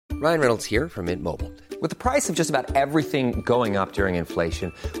Ryan Reynolds here from Mint Mobile. With the price of just about everything going up during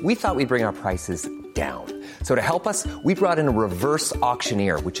inflation, we thought we'd bring our prices down. So to help us, we brought in a reverse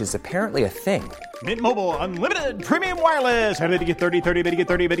auctioneer, which is apparently a thing. Mint Mobile Unlimited Premium Wireless. How to get 30, 30, bit to get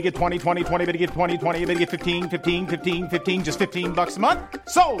 30, bit to get 20, 20, 20, bit to get 20, 20, bit to get 15, 15, 15, 15, just $15 a month?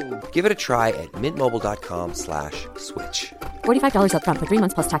 Sold! Give it a try at mintmobile.com/switch. $45 up front for 3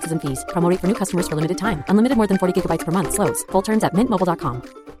 months plus taxes and fees. Promo rate for new customers for limited time. Unlimited more than 40 gigabytes per month. Slows full terms at mintmobile.com.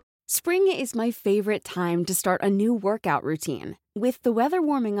 Spring is my favorite time to start a new workout routine. With the weather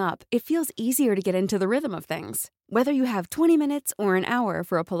warming up, it feels easier to get into the rhythm of things. Whether you have 20 minutes or an hour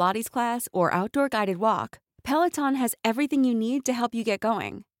for a Pilates class or outdoor guided walk, Peloton has everything you need to help you get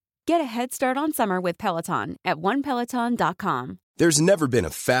going. Get a head start on summer with Peloton at onepeloton.com. There's never been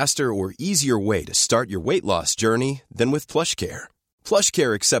a faster or easier way to start your weight loss journey than with PlushCare.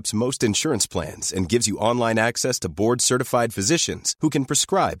 PlushCare accepts most insurance plans and gives you online access to board-certified physicians who can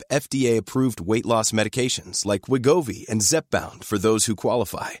prescribe FDA-approved weight loss medications like Wegovy and Zepbound for those who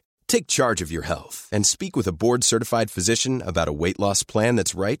qualify. Take charge of your health and speak with a board-certified physician about a weight loss plan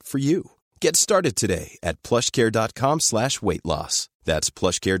that's right for you. Get started today at plushcare.com/weightloss. That's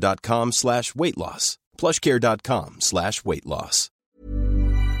plushcare.com/weightloss. plushcare.com/weightloss.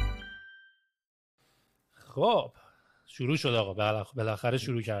 خب شروع شد آقا، بالاخره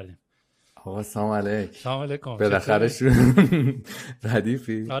شروع کردیم. آقا سلام علیک. سلام علیکم. بالاخره شروع.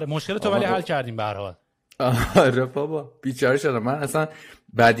 ردیفی. آره مشکل تو ولی حل کردیم به هر حال. آره بابا بیچاره شدم. من اصلا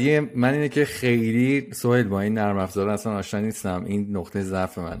بدی من اینه که خیلی سهیل با این نرم افزار اصلا آشنا نیستم. این نقطه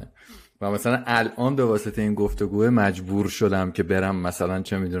ضعف منه. و مثلا الان به واسطه این گفتگو مجبور شدم که برم مثلا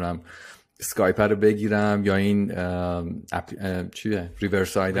چه میدونم اسکایپ رو بگیرم یا این چیه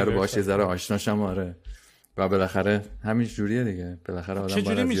ریورساید رو باشه یه ذره آشناشم. آره و بالاخره همین جوریه دیگه. بالاخره آدم چه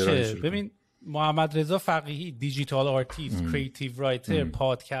جوری میشه؟ ببین محمد رضا فقیهی دیجیتال آرتیست، کریتیو رایتر،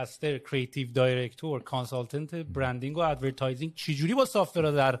 پادکستر، کریتیو دایرکتور، کانسالتنت برندینگ و ادورتایزینگ، چه جوری با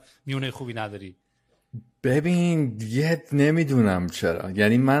سافت‌ور در میونه خوبی نداری؟ ببین یه نمیدونم چرا،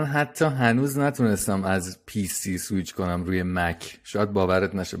 یعنی من حتی هنوز نتونستم از پی سی سویچ کنم روی مک. شاید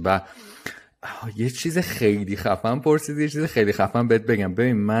باورت نشه. یه چیز خیلی خفن پرسیدی، یه چیز خیلی خفن بهت بگم.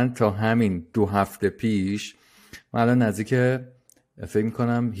 ببین من تا همین 2 هفته پیش، من الان نزدیک فکر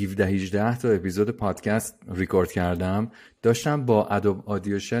میکنم 17-18 تا اپیزود پادکست ریکورد کردم. داشتم با ادوب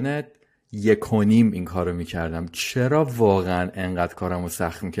آدیوشن 1.5 این کارو میکردم. چرا واقعا انقدر کارمو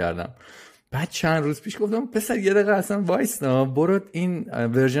سخت میکردم؟ بعد چند روز پیش گفتم پسر یه دقیقه اصلا وایسنا، برو این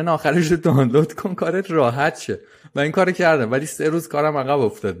ورژن آخرش رو دانلود کن، کارت راحت شه. و این کارو کردم ولی 3 روز کارم عقب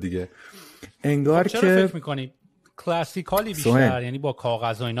افتاد دیگه. انگار چرا که فکر میکنی کلاسیکالی بیشتر، یعنی با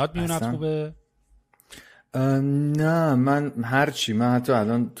کاغذ و اینات میونت خوبه؟ نه من هرچی، من حتی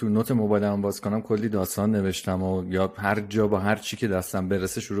الان تو نوت موبایلم باز کنم کلی داستان نوشتم و یا هر جا با هر چی که دستم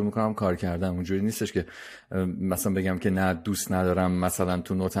برسه شروع میکنم کار کردن. اونجوری نیستش که مثلا بگم که نه دوست ندارم مثلا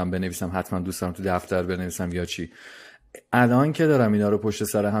تو نوتم بنویسم، حتما دوست دارم تو دفتر بنویسم یا چی. الان که دارم اینا رو پشت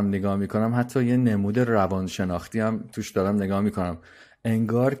سر هم نگاه میکنم، حتی یه نمود روانشناختی هم توش دارم نگاه میکنم.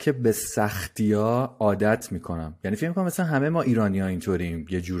 انگار که به سختی‌ها عادت میکنم. یعنی فکر میکنم مثلا همه ما ایرانی‌ها اینطوریم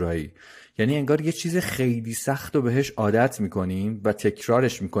یه جورایی. یعنی انگار یه چیز خیلی سخت رو بهش عادت میکنیم و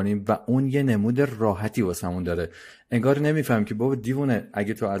تکرارش میکنیم و اون یه نمود راحتی واسمون داره. انگار نمیفهم که بابا دیوونه،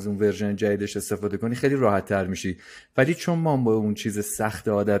 اگه تو از اون ورژن جدیدش استفاده کنی خیلی راحت تر میشی. ولی چون ما با اون چیز سخت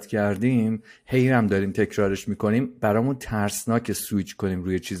عادت کردیم، هی هم داریم تکرارش میکنیم، برامون ترسناک سویچ کنیم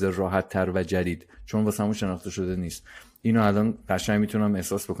روی چیز راحت تر و جدید، چون واسمون شناخته شده نیست. اینو الان قشنگ میتونم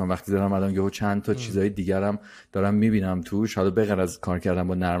احساس بکنم وقتی دارم الان یهو چند تا چیزای دیگرم دارم میبینم توش، حالا بغیر از کار کردن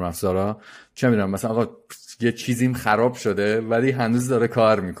با نرم افزارا. چه میدونم مثلا آقا یه چیزیم خراب شده ولی هنوز داره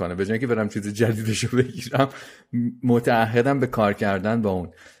کار میکنه، به جای اینکه برم چیز جدیدشو بگیرم متعهدم به کار کردن با اون،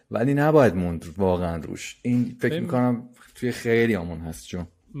 ولی نباید موند واقعا روش. این فکر میکنم توی خیلی همون هست. چون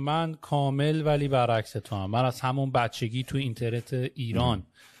من کامل ولی برعکس تو هم. من از همون بچگی تو اینترنت ایران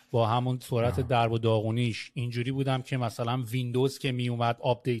با همون سرعت درب و داغونیش اینجوری بودم که مثلا ویندوز که می اومد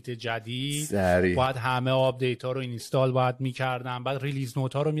آپدیت جدید باید همه آپدیت ها رو اینستال باید میکردم، بعد ریلیز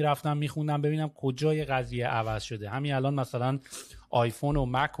نوت ها رو میرفتم میخوندم ببینم کجای قضیه عوض شده. همین الان مثلا آیفون و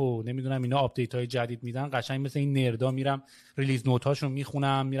مک و نمیدونم اینا آپدیت های جدید میدن، قشنگ مثل این نردا میرم ریلیز نوت هاشو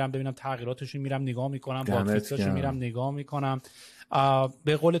میخونم، میرم ببینم تغییراتشو میرم نگاه میکنم، باکفیکساشو میرم نگاه میکنم.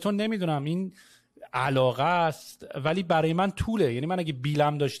 به قول تو نمیدونم این علاقه است ولی برای من طوله. یعنی من اگه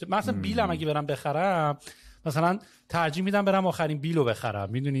بیلم داشته، مثلا بیلم اگه برم بخرم مثلا ترجیح میدم برم آخرین بیلو بخرم،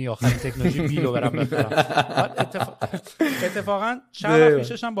 میدونی آخرین تکنولوژی بیلو برم بخرم. اتفاقا چند وقت پیش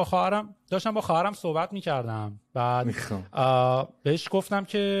داشتم با خواهرم صحبت میکردم، بعد بهش گفتم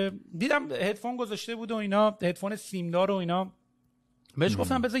که دیدم هدفون گذاشته بود و اینا، هدفون سیمدار و اینا، بهش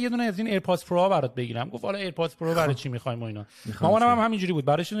گفتم بذار یه دونه از این ایرپادز پرو برات بگیرم. گفت حالا ایرپادز پرو برای چی می‌خوایم و اینا. مامانم هم همینجوری بود،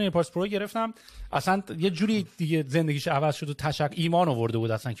 براش اون ایرپادز پرو گرفتم، اصلا یه جوری دیگه زندگیش عوض شد و ایمان آورده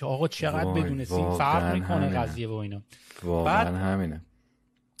بود اصلا که آقا چقدر بدون سیم فرق میکنه قضیه و اینا. واقعا همینه.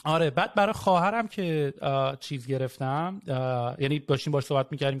 آره بعد برای خواهرم که چیز گرفتم، یعنی داشتیم باهاش صحبت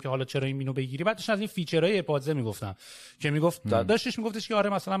می‌کردیم که حالا چرا اینو بگیری، بعدش از این فیچرهای ایرپادز میگفتم که میگفتش که آره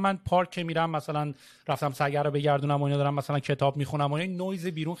مثلا من پارک که میرم، مثلا رفتم سگر رو بگردونم و اینا، دارم مثلا کتاب میخونم و این نویز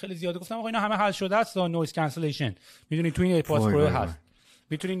بیرون خیلی زیاده. گفتم آقا اینا همه حل شده است، نویز کانسلیشن میدونی تو این ایرپادز پرو هست،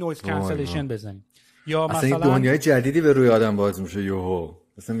 میتونی نویز کانسلیشن بزنی. یا مثلا دنیای جدیدی به روی آدم باز میشه یهو،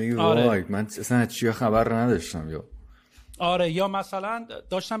 مثلا میگی وای من اصلا از چیا خبر نداشتم. آره یا مثلا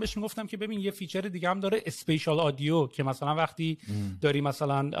داشتم بهش میگفتم که ببین یه فیچر دیگه هم داره، اسپیشال آدیو، که مثلا وقتی داری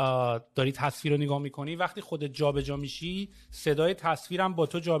مثلا داری تصویر رو نگاه میکنی، وقتی خودت جابجا میشی صدای تصویرم با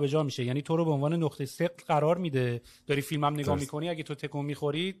تو جابجا میشه، یعنی تو رو به عنوان نقطه ثقل قرار میده. داری فیلمم نگاه میکنی، اگه تو تکون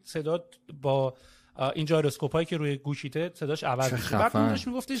میخوری صدا با این جایروسکوپایی که روی گوشیته صداش عوض میشه. بعد اون داشت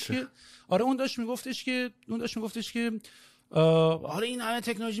میگفتش که آره اون داشت میگفتش که حالا این همه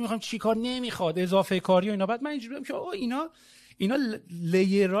تکنولوژی میخوام چیکار، نمیخواد اضافه کاری و اینا. بعد من اینجوری بودم که اینا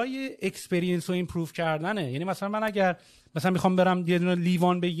لیرای اکسپریانس رو ایمپروو کردنه. یعنی مثلا من اگر مثلا میخوام برم یه دونه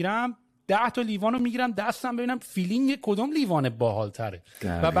لیوان بگیرم، 10 تا لیوان رو میگیرم دستم ببینم فیلینگ کدوم لیوان باحال‌تره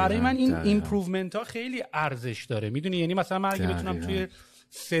و برای من این ایمپروومنت ها خیلی ارزش داره، میدونی. یعنی مثلا من اگه بتونم توی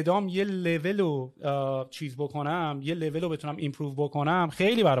صدام یه لول رو چیز بکنم، یه لول رو بتونم ایمپروو بکنم،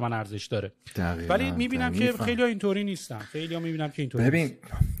 خیلی برای من ارزش داره. ولی میبینم که خیلی‌ها اینطوری نیستن، خیلی‌ها میبینم که اینطوری ببین نیست.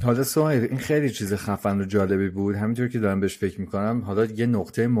 حالا سوال این خیلی چیز خفن و جالبی بود، همینطور که دارم بهش فکر میکنم. حالا یه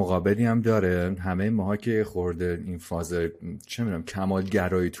نقطه مقابلی هم داره، همه ماها که خورده این فاز چه میدونم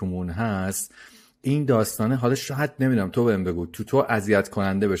کمالگرایی تومون هست، این داستانه حالا شاید نمیدونم تو بهم بگو تو اذیت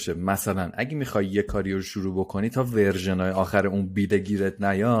کننده بشه. مثلا اگه میخوای یه کاری رو شروع بکنی تا ورژنای آخر اون بیل گیرت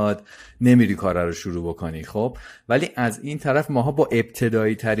نیاد نمیری کار رو شروع بکنی، خب. ولی از این طرف ماها با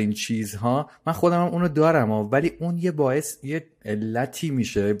ابتدایی ترین چیزها، من خودم هم اونو دارم ولی اون یه باعث یه علتی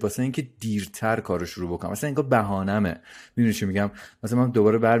میشه واسه اینکه دیرتر کارو شروع بکنم. مثلا انگار بهانمه، میدونی چی میگم؟ مثلا من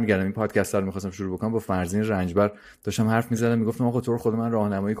دوباره برمیگردم این پادکست رو می‌خواستم شروع بکنم، با فرزین رنجبر داشتم حرف می‌زدم، میگفتم آقا تو رو خود من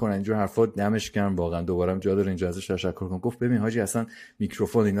راهنمایی کن اینجور حرفا، دمش گرم واقعا. دوباره جا داره اینجا ازش تشکر کنم. گفت ببین حاجی اصلا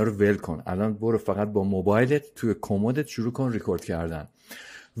میکروفون اینا رو ول کن، الان برو فقط با موبایلت توی کمدت شروع کن ریکورد کردن.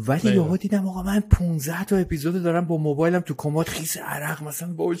 ولی یهو دیدم آقا من 15 تا اپیزود دارم با موبایلم تو کمد خیس عرق،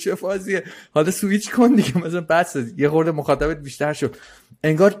 مثلا با چه فازیه، حالا سویچ کن دیگه، مثلا بس یه خورده مخاطبت بیشتر شد،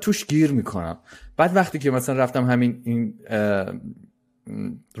 انگار توش گیر میکنم. بعد وقتی که مثلا رفتم همین این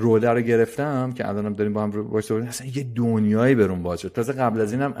رولر رو گرفتم که الانم داریم با هم باشه، اصلا یه دنیایی برام باز شد. تازه قبل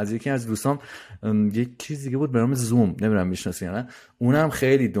از اینم از یکی از دوستام یه چیز دیگه بود به نام زوم، نمیدونم میشناسی یا نه، اونم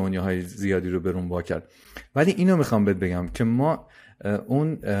خیلی دنیاهای زیادی رو برام با کرد. ولی اینو میخوام بهت بگم که ما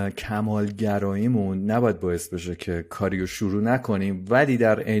اون کمالگراییمون نباید باعث بشه که کاریو شروع نکنیم، ولی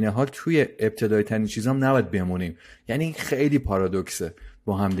در عین حال توی ابتدای ترین چیزام نباید بمونیم. یعنی خیلی پارادوکسه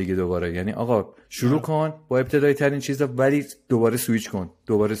با هم دیگه دوباره. یعنی آقا شروع کن با ابتدای ترین چیزا ولی دوباره سویچ کن.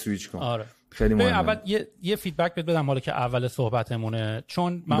 آره. خیلی مهمه. اول یه فیدبک بهت بدم حالا که اول صحبتمونه،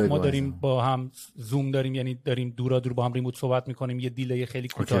 چون ما داریم با هم زوم داریم، یعنی داریم دور با هم ریموت صحبت میکنیم، یه دیلی خیلی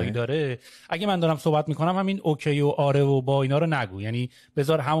کوتاهی داره. اگه من دارم صحبت میکنم همین اوکی و آره و با اینا رو نگو، یعنی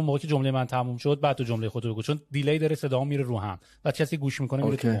بذار همون موقع که جمله من تموم شد بعد تو جمله خودت بگو، چون دیلی داره صدام میره رو هم و کسی گوش میکنه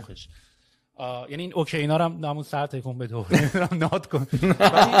میره تو مخش. یعنی این اوکی اینا رو هم همون سر تکون بده نات کن.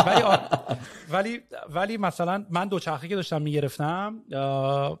 ولی مثلا من دوچرخه که داشتم میگرفتم،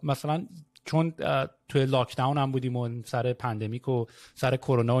 مثلا چون توی لاک داون هم بودیم و سر پندمیک و سر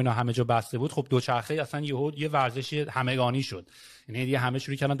کرونا و اینا همه جا بسته بود، خب دوچرخه اصلا یه ورزش همگانی شد. یعنی دیگه همه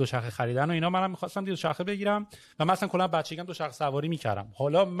شروع کردن دوچرخه خریدن و اینا. منم می‌خواستم دوچرخه بگیرم و مثلا کلا بچگیام دوچرخه سواری می‌کردم.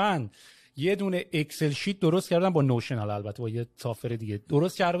 حالا من یه دونه اکسل شیت درست کردم با نوشن، البته با یه سافر دیگه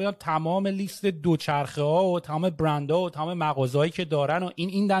درست کردم، تمام لیست دوچرخه ها و تمام برندها و تمام مغازه‌ای که دارن و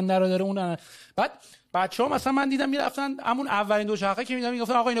این دنده رو داره اون. بعد بچه‌ها مثلا من دیدم میرفتن همون اولین دوچرخه که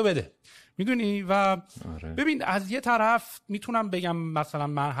میگفتن آقا اینو بده، میدونی. و آره. ببین از یه طرف میتونم بگم مثلا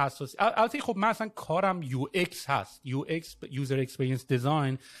من حساس، البته خب من اصلا کارم UX هست، UX User Experience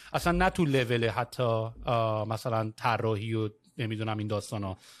Design، اصلا نه تو لول حتی مثلا طراحی و نمیدونم این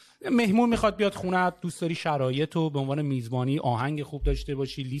داستانا. مهمون میخواد بیاد خونت، دوست داری شرایط رو به عنوان میزبانی آهنگ خوب داشته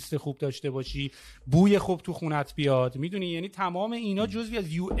باشی، لیست خوب داشته باشی، بوی خوب تو خونت بیاد، میدونی. یعنی تمام اینا جزوی از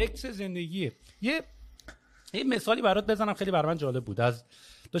UX زندگیه. یه مثالی برات بزنم خیلی برای من جالب بود.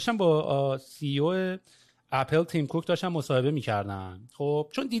 داشتم با CEO اپل تیم کوک داشتن مصاحبه میکردن. خب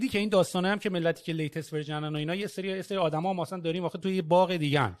چون دیدی که این داستانه هم که ملتی که لیتست ورژنن و اینا یه سری آدما ما مثلا داریم واقعا توی باغ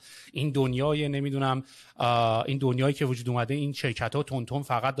دیگه، این دنیای نمیدونم این دنیایی که وجود اومده، این شرکت‌ها تون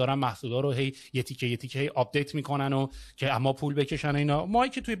فقط دارن محصولا رو هی یه تیکه هی آپدیت میکنن و که اما پول بکشن اینا. ما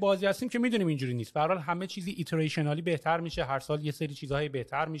که توی بازی هستیم که میدونیم اینجوری نیست. به هر حال همه چیزی ایتریشنالی بهتر میشه، هر سال یه سری چیزهای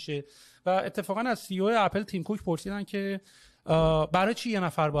بهتر میشه. و اتفاقا از سی او اپل تیم کوک پرسیدن که برای چی یه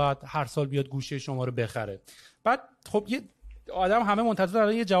نفر باید هر سال بیاد گوشی شما رو بخره؟ بعد خب یه آدم همه منتظر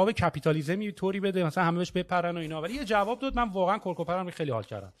دارن یه جواب کپیتالیسمی طوری بده مثلا همه بهش بپرن و اینا، ولی یه جواب داد من واقعا کرکوپرم خیلی حال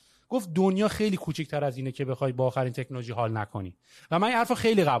کردم. گفت دنیا خیلی کوچیک‌تر از اینه که بخوای با آخرین تکنولوژی حال نکنی. و من این حرفو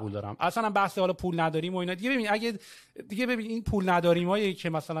خیلی قبول دارم. اصلا بحث حالا پول نداریم و اینا دیگه، ببین اگه دیگه ببین این پول نداریمایی که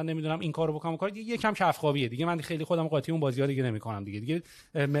مثلا نمیدونم این کارو بکنم کار دیگه یکم کفخوابیه دیگه. من خیلی خودم قاطی اون بازی‌ها دیگه نمی‌کنم دیگه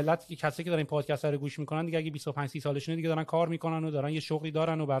ملت کسایی که دارن این پادکست رو گوش می‌کنن دیگه اگه 25 30 سالشونه دیگه دارن کار می‌کنن و دارن یه شغلی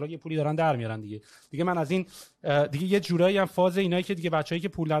دارن و برای یه پولی دارن در میارن دیگه من از این دیگه یه جورایی هم فاز اینایی که دیگه بچه‌ای که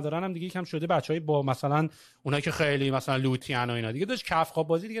پول ندارن هم دیگه یکم شده بچه‌ای با مثلا اونایی که خیلی مثلا لوتیان و اینا دیگه داش کفخواب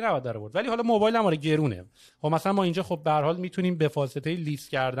بازی دیگه نباید در آورد. ولی حالا موبایل هم گرونه. خب مثلا ما اینجا خب به هر حال میتونیم به واسطه لیست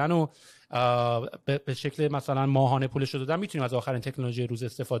کردن و به شکل مثلا ماهانه پولش رو دادن میتونیم از آخرین تکنولوژی روز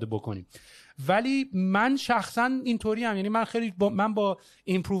استفاده بکنیم. ولی من شخصا اینطوری ام، یعنی من خیلی من با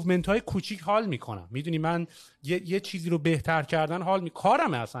ایمپروومنت های کوچیک حال میکنم. میدونی من یه چیزی رو بهتر کردن حال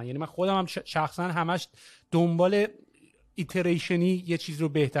کارمه اصلا. یعنی من خودم هم شخصا همش دنبال ایتریشنی یه چیز رو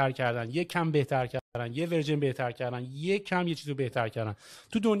بهتر کردن، یه کم بهتر کردن، یه ورژن بهتر کردن، یه کم یه چیز رو بهتر کردن.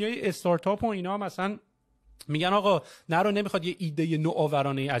 تو دنیای استارتاپ و اینا مثلا میگن آقا نرو نمیخواد یه ایده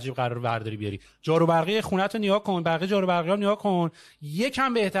نوآورانه عجیب قرار برداری بیاری، جارو برقی خونه‌تو نگاه کن، بقیه جارو برقی‌ها نگاه کن،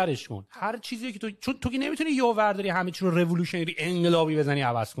 یکم بهترش کن. هر چیزی که تو که نمیتونی یه ورداری همه چی رو رولوشنری انقلابی بزنی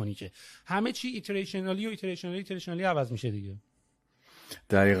عوض کنی، که همه چی ایتریشنالی عوض میشه دیگه.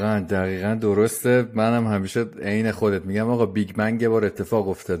 دقیقاً درسته. منم همیشه عین خودت میگم آقا بیگ بنگ یه بار اتفاق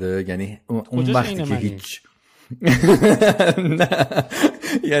افتاده، یعنی اون وقتی که هیچ نه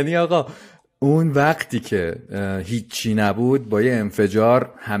یعنی آقا اون وقتی که هیچی نبود با یه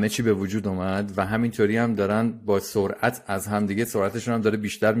انفجار همه چی به وجود اومد و همینطوری هم دارن با سرعت از هم دیگه سرعتشون هم داره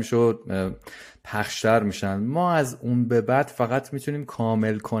بیشتر میشه و پخشتر میشن. ما از اون به بعد فقط میتونیم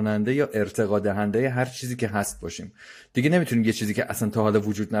کامل کننده یا ارتقا دهنده هر چیزی که هست باشیم دیگه. نمیتونیم یه چیزی که اصلا تا حالا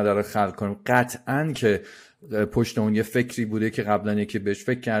وجود نداره خلق کنیم. قطعاً که پشت اون یه فکری بوده که قبلا یکی بهش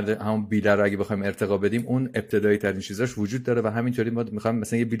فکر کرده، همون بیل رو اگه بخوایم ارتقا بدیم اون ابتدایی ترین چیزاش وجود داره و همینطوری ما میخوایم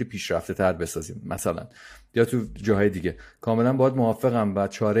مثلا یه بیل پیشرفته تر بسازیم مثلا، یا تو جاهای دیگه. کاملا باهات موافقم و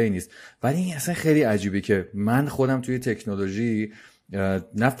چاره ای نیست. ولی این اصلا خیلی عجیبه که من خودم توی تکنولوژی،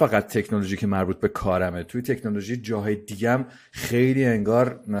 نه فقط تکنولوژی که مربوط به کارمه، توی تکنولوژی جاهای دیگم خیلی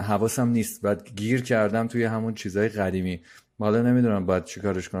انگار حواسم نیست و گیر کردم توی همون چیزهای قدیمی. حالا نمیدونم باید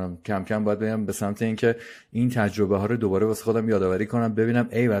چیکارش کنم. کم کم باید برم به سمت اینکه این تجربه ها رو دوباره واسه خودم یادآوری کنم، ببینم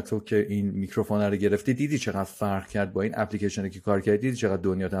ای و تو که این میکروفون رو گرفتی دیدی چقدر فرق کرد با این اپلیکیشنی که کار کردی، دیدی چقدر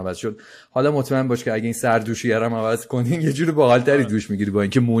دنیات عوض شد. حالا مطمئن باش که اگه این سردوشی هم عوض کنی یه جوری باحال‌تری دوش میگیری با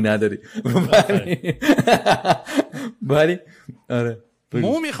اینکه مو نداری. ولی آره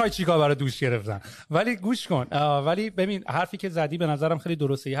مو میخوای چیکار برای دوش گرفتن. ولی گوش کن، ولی ببین حرفی که زدی به نظرم خیلی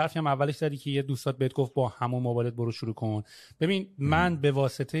درسته. یه حرفی هم اولش زدی که یه دوستات بهت گفت با همون موبایلت برو شروع کن. ببین من به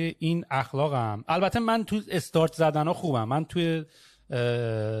واسطه این اخلاقم، البته من تو استارت زدنها خوبم، من توی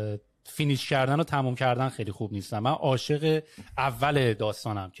فینیش کردن و تموم کردن خیلی خوب نیستم. من عاشق اول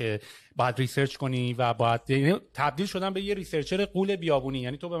داستانم که باید ریسرچ کنی و باید تبدیل شدم به یه ریسرچر غول بیابونی.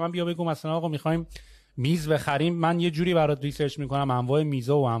 یعنی تو به من بیا بگو مثلا آقا میخوایم میز بخریم، من یه جوری برات ریسرچ میکنم انواع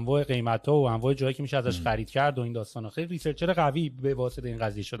میزا و انواع قیمتا و انواع جایی که میشه ازش خرید کرد و این داستانا. خیلی ریسرچر قوی به واسطه این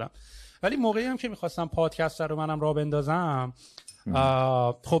قضیه شدم. ولی موقعی هم که میخواستم پادکست رو منم راه بندازم،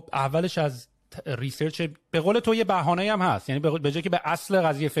 خب اولش از ریسرچ به قول تو یه بهانه‌ای هم هست. یعنی به جای که به اصل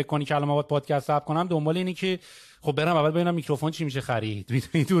قضیه فکر کنی که الان ما باید پادکست ضبط کنم، دنبال اینی که خب برم اول ببینم میکروفون چی میشه خرید،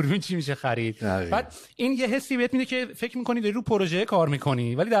 میدونی دوربین چی میشه خرید. بعد این یه حسی بهت میده که فکر میکنی داری رو پروژه کار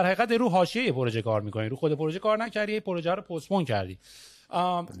میکنی، ولی در حقیقت رو حاشیه پروژه کار میکنی، رو خود پروژه کار نکردی، پروژه رو پستپون کردی.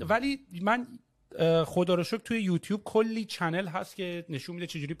 ولی من خدا رو شکر توی یوتیوب کلی چنل هست که نشون میده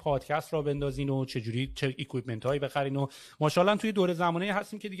چجوری پادکست را بندازین و چجوری چه اکویپمنت هایی بخرین و ماشاءالله توی دوره زمانه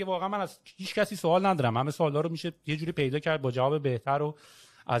هستیم که دیگه واقعا من از هیچ کسی سوال ندارم، همه سوالا رو میشه یه جوری پیدا کرد با جواب بهتر و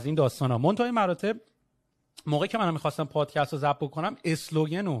از این داستانا. منتهای مراتب موقعی که من می‌خواستم پادکست رو ضبط بکنم،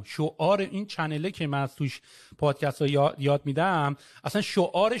 اسلوگن و شعار این چنله که من از توش پادکست رو یاد میدم، اصلا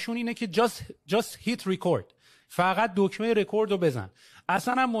شعارشون اینه که just hit record، فقط دکمه رکورد رو بزن،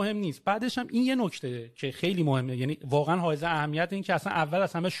 اصلا هم مهم نیست. بعدش هم این یه نکته که خیلی مهمه، یعنی واقعا حائز اهمیت این که اصلا اول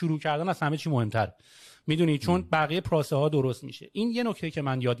از همه شروع کردن از همه چی مهمتره. میدونی، چون بقیه پروسه ها درست میشه. این یه نکته که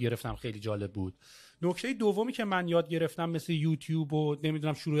من یاد گرفتم خیلی جالب بود. نکته دومی که من یاد گرفتم مثل یوتیوب و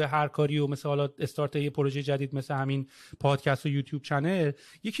نمیدونم شروع هر کاری و مثل حالا استارت یه پروژه جدید مثل همین پادکست و یوتیوب چنل،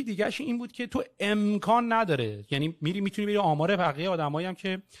 یکی دیگه‌اش این بود که تو امکان نداره، یعنی میتونی بری آمار بقیه آدمایی هم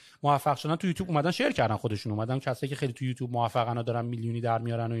که موفق شدن تو یوتیوب اومدن شیر کردن، خودشون اومدن، کسایی که خیلی تو یوتیوب موفقن و دارن میلیونی در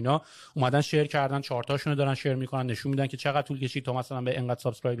میارن و اینا اومدن شیر کردن، چارتاشونو دارن شیر میکنن، نشون میدن که چقدر طول کشید تا مثلا به اینقدر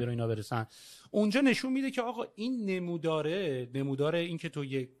سابسکرایبر و اینا برسن. اونجا نشون میده که آقا این نمودار این که تو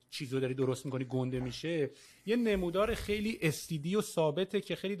یک چیزو داری درست میکنی گنده میشه، یه نمودار خیلی استیدی و ثابته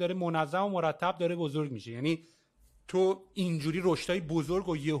که خیلی داره منظم و مرتب داره بزرگ میشه. یعنی تو اینجوری رشدای بزرگ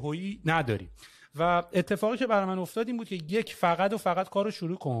و یهویی نداری. و اتفاقی که برای من افتاد این بود که یک، فقط کارو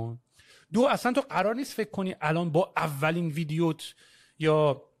شروع کن. دو، اصلا تو قرار نیست فکر کنی الان با اولین ویدیوت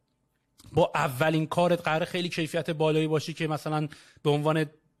یا با اولین کارت قرار خیلی کیفیت بالایی باشی که مثلا به عنوان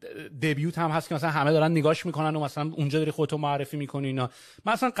دبیوت هم هست که مثلا همه دارن نگاش میکنن و مثلا اونجا داری خودتو معرفی میکنی اینا.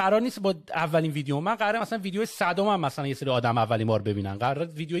 من اصلا قرار نیست با اولین ویدیو، من قراره مثلا ویدیو 100 هم مثلا یه سری آدم اولین بار ببینن، قراره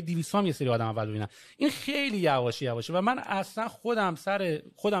ویدیو 200 هم یه سری آدم اول ببینن. این خیلی یواشه و من اصلا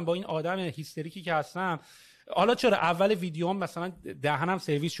خودم با این آدم هیستریکی که هستم، حالا چرا اول ویدیوام مثلا دهنم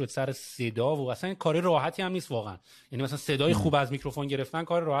سرویس شد سر صدا و اصلا کار راحتی هم نیست واقعا. یعنی مثلا صدای خوب از میکروفون گرفتن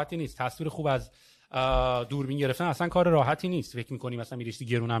کار راحتی نیست، تصویر خوب از دوربین گرفتن اصلا کار راحتی نیست. فکر می‌کنی مثلا می‌ریشتی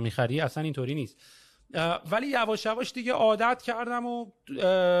گرونم می‌خری، اصلا اینطوری نیست. ولی یواش یواش دیگه عادت کردم و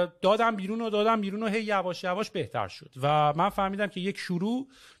دادم بیرون و هی یواش یواش بهتر شد و من فهمیدم که یک شروع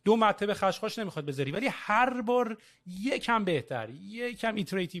 2 مرتبه خشخاش نمیخواد بذاری، ولی هر بار یکم بهتر، یکم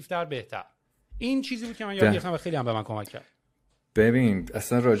ایتریتیو تر بهتر. این چیزی بود که من یاد گرفتم و خیلی هم به من کمک کرد. ببین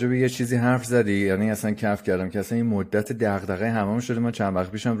اصلا راجع به یه چیزی حرف زدی، یعنی اصلا کف کردم که اصلا این مدت دغدغه هممون شده. من چند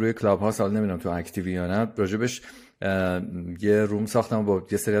وقت پیشم روی کلاب ها، حالا نمیدونم تو اکتیو یا نه، راجبش یه روم ساختم با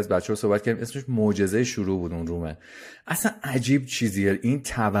یه سری از بچه‌ها صحبت کردیم، اسمش معجزه شروع بود اون رومه. اصلا عجیب چیزیه این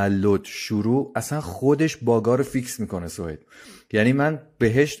تولد، شروع اصلا خودش باگا رو فیکس میکنه سهیل. یعنی من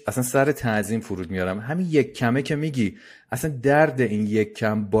بهش اصلا سر تعظیم فرود میارم. همین یک کمه که میگی، اصلا درد این یک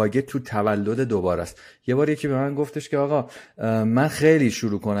کم باگ تو تولد دوباره است. یه بار یکی به من گفتش که آقا من خیلی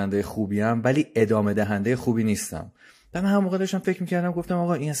شروع کننده خوبیم ولی ادامه دهنده خوبی نیستم. من همون موقع داشتم فکر میکردم، گفتم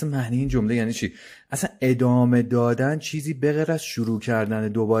آقا این اصلا معنی این جمله یعنی چی؟ اصلا ادامه دادن چیزی به غیر از شروع کردن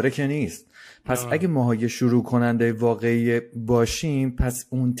دوباره که نیست. پس اگه ما شروع کننده واقعی باشیم، پس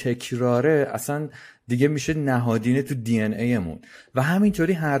اون تکراره اصلا دیگه میشه نهادینه تو دی ان ایمون و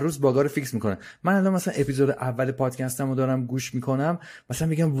همینطوری هر روز باگا رو فیکس میکنه. من الان مثلا اپیزود اول پادکستمو دارم گوش میکنم، مثلا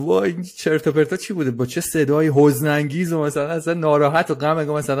میگم وای این چرت و پرتا چی بوده، با چه صدای حزن انگیز و مثلا اصلا ناراحت و غم،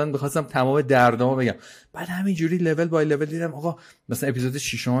 مثلا می‌خواستم تمام دردامو بگم. بعد همینجوری لول بای لول دیدم آقا مثلا اپیزود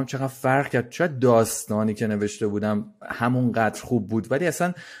 6 هم چقدر فرق کرد. شاید داستانی که نوشته بودم همونقدر خوب بود ولی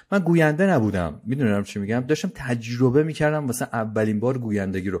اصلا من گوینده نبودم. میدونم چی میگم، داشتم تجربه میکردم واسه اولین بار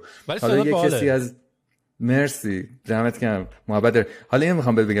گویندگی رو. حالا یه کسی از مرسی دمت گرم محبت داره. حالا اینو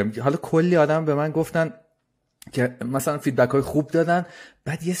میخوام بگم، حالا کلی آدم به من گفتن که مثلا فیدبک های خوب دادن،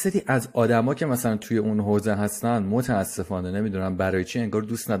 بعد یه سری از آدما که مثلا توی اون حوزه هستن متاسفانه نمیدونم برای چی انگار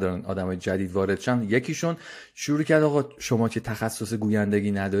دوست ندارن آدمای جدید وارد شن. یکیشون شروع کرد آقا شما که تخصص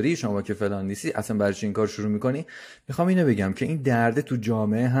گویندگی نداری، شما که فلان نیستی، اصلا برای چی این کار شروع میکنی؟ میخوام اینو بگم که این درد تو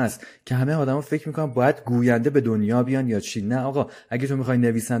جامعه هست که همه آدما فکر میکنن باید گوینده به دنیا بیان یا چی. نه آقا، اگه تو میخوای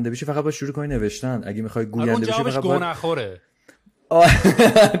نویسنده بشی فقط باید شروع کنی نوشتن. اگه میخوای گوینده بشی فقط باید نخوره.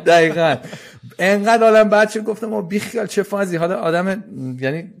 دقیقاً. انقدر آدم بچه گفتم آقا بیخیال چه فازی، حالا آدم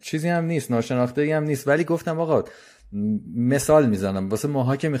یعنی چیزی هم نیست، ناشناخته‌ای هم نیست، ولی گفتم آقا مثال میزنم واسه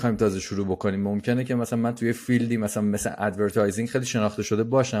ماها که میخوایم تازه شروع بکنیم. ممکنه که مثلا من توی فیلدی مثلا ادورتایزینگ خیلی شناخته شده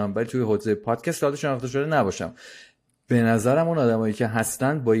باشم ولی توی حوزه پادکست حالا شناخته شده نباشم. به نظرم اون آدمایی که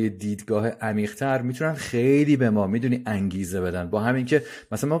هستن با یه دیدگاه عمیق‌تر میتونن خیلی به ما میدونی انگیزه بدن. با همین که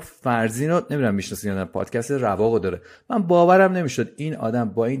مثلا ما فرزین رو نمیدونم میشناسین یا نه، پادکست رواقو داره، من باورم نمیشد این آدم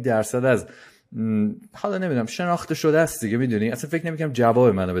با این درصد از حالا نمیدونم شناخته شده است دیگه، میدونی اصلا فکر نمیکنم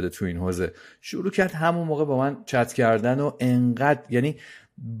جواب منو بده تو این حوزه. شروع کرد همون موقع با من چت کردن و انقدر یعنی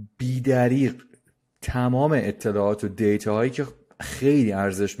بی‌دریغ تمام اطلاعات و دیتاهایی که خیلی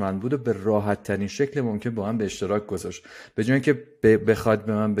ارزشمند بود و به راحت ترین شکل ممکن با من به اشتراک گذاشت. به جای اینکه بخواد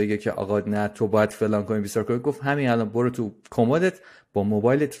به من بگه که آقا نه تو باید فلان کنی بیسار کنی، گفت همین الان برو تو کمدت با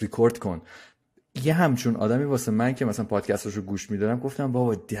موبایلت ریکورد کن. یه همچون آدمی واسه من که مثلا پادکستاشو گوش میدارم گفتم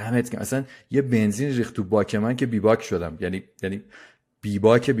بابا دمت که مثلا یه بنزین ریخت تو باک من که بیباک شدم. یعنی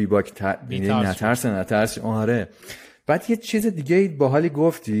بیباک نترس. آره. بعد یه چیز دیگه باحالی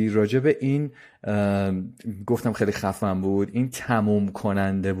گفتی راجع به این، گفتم خیلی خفن بود، این تموم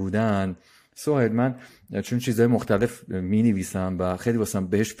کننده بودن. سهیل من چون چیزهای مختلف می‌نویسم و خیلی واسم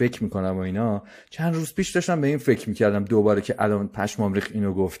بهش فکر میکنم و اینا، چند روز پیش داشتم به این فکر میکردم دوباره که الان پشمام ریخت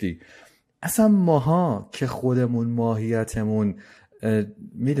اینو گفتی. اصلا ماها که خودمون ماهیتمون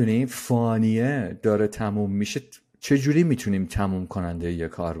میدونیم فانیه داره تموم میشه، چجوری میتونیم تموم کننده یه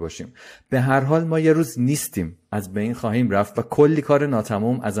کار باشیم؟ به هر حال ما یه روز نیستیم، از بین خواهیم رفت و کلی کار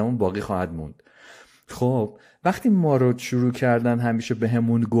ناتموم ازمون باقی خواهد موند. خب وقتی ما رو شروع کردن همیشه به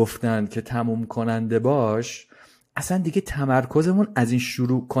همون گفتن که تموم کننده باش، اصلا دیگه تمرکزمون از این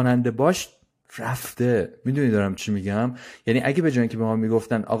شروع کننده باش رفته. میدونی دارم چی میگم؟ یعنی اگه به جای اینکه به ما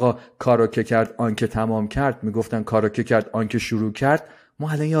میگفتن آقا کارو که کرد آن که تمام کرد، میگفتن کارو که کرد آن که شروع کرد، ما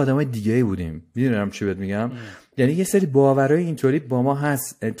الان یه آدمای دیگه‌ای بودیم. میدونی دارم چی بهت میگم؟ یعنی یه سری باورهای اینطوری با ما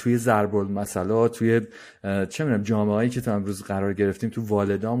هست توی ضرب المثل، توی چه میدونم جامعه‌ای که تا امروز قرار گرفتیم، تو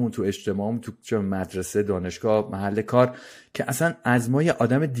والدامون، تو اجتماعمون، تو چه مدرسه، دانشگاه، محل کار، که اصلا از ما یه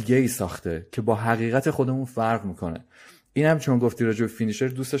آدم دیگه‌ای ساخته که با حقیقت خودمون فرق میکنه. اینم چون گفتی راجع به فینیشر،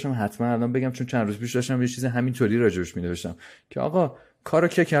 دوست داشتم حتما الان بگم، چون چند روز پیش داشتم یه چیز همینطوری راجعش می‌نوشتم که آقا کارو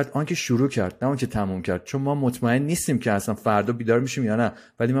که کرد آن که شروع کرد، نه اون که تموم کرد. چون ما مطمئن نیستیم که اصلا فردا بیدار میشیم یا نه،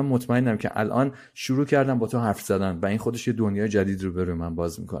 ولی من مطمئنم که الان شروع کردم با تو حرف زدن و این خودش یه دنیای جدید رو برای من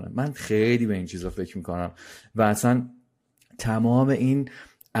باز میکنه. من خیلی به این چیزا فکر میکنم و اصلا تمام این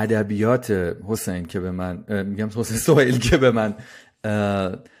ادبیات حسین که به من میگم، حسین سهیل که به من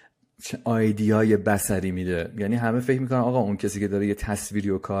آیدیای بصری میده. یعنی همه فکر میکنن آقا اون کسی که داره یه تصویری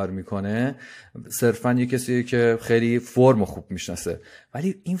رو کار میکنه صرفا یه کسیه که خیلی فرم خوب میشناسه،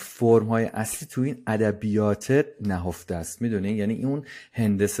 ولی این فرم های اصلی تو این ادبیات نهفته است. میدونی؟ یعنی اون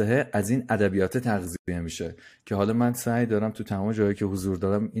هندسه از این ادبیات تغذیه میشه که حالا من سعی دارم تو تمام جایی که حضور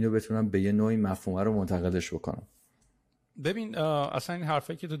دارم اینو بتونم به یه نوعی مفهومه رو منتقلش بکنم. ببین اصلا این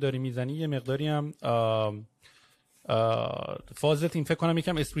حرفایی که تو داری میزنی یه مقداری هم فازت این فکر کنم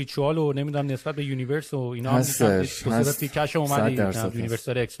یکم اسپریچوال و نمیدونم نسبت به یونیورس و اینا هست تیکش اومدی یونیورس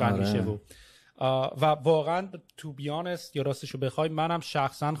داره اکسپند میشه و واقعا تو بیانست یا راستشو بخوای منم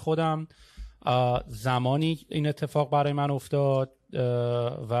شخصا خودم زمانی این اتفاق برای من افتاد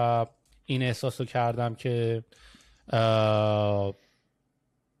و این احساسو کردم که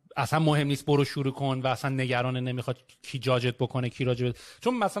اصلا مهم نیست، برو شروع کن و اصلا نگران نمیخواد کی جاجت بکنه، کی راجبت.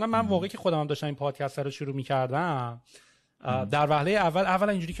 چون مثلا من واقعی که خودم هم داشتم این پادکست رو شروع میکردم در وهله اول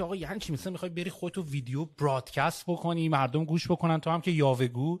اینجوری که آقا یعنی چی، مثلا میخوای بری خودتو ویدیو برادکست بکنی مردم گوش بکنن، تو هم که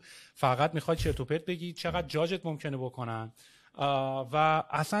یاوه‌گو فقط میخوای چرت و پرت بگی، چقدر جاجت ممکنه بکنن. و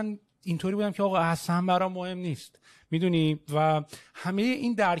اصلا اینطوری بودم که آقا اصلا برام مهم نیست، میدونی. و همه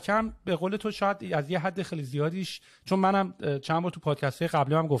این درکم به قول تو شاید از یه حد خیلی زیادیش، چون منم چند بار تو پادکست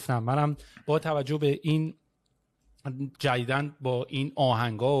قبلی هم گفتم، منم با توجه به این جدیدن با این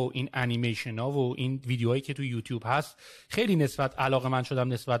آهنگا و این انیمیشن‌ها و این ویدیوهایی که تو یوتیوب هست خیلی علاقه‌مند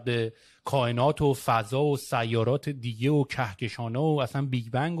شدم نسبت به کائنات و فضا و سیارات دیگه و کهکشان‌ها و اصلا بیگ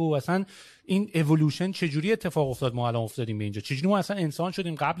بنگ و اصلا این اِوولوشن چجوری اتفاق افتاد، ما الان افتادیم به اینجا، چجوری ما اصلا انسان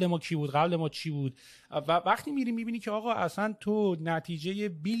شدیم، قبل ما کی بود، قبل ما چی بود. و وقتی میری میبینی که آقا اصلا تو نتیجه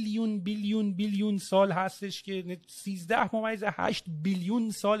بیلیون سال هستش که 13.8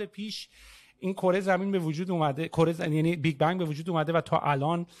 بیلیون سال پیش این کره زمین به وجود اومده، یعنی بیگ بنگ به وجود اومده و تا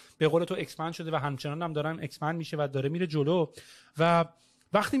الان به قول تو اکسپند شده و همچنان هم دارن اکسپند میشه و داره میره جلو. و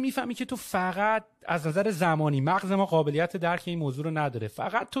وقتی میفهمی که تو فقط از نظر زمانی مغز ما قابلیت درک این موضوع رو نداره،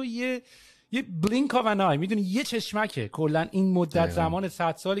 فقط تو یه بلینک آف ان آی، میدونی، یه چشمکه کلا این مدت زمان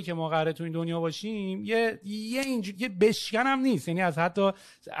 100 سالی که ما قراره تو این دنیا باشیم، یه بشکن هم نیست، یعنی از حتی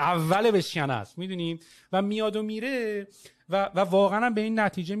اول بشکن است، میدونیم. و میاد و میره و واقعا به این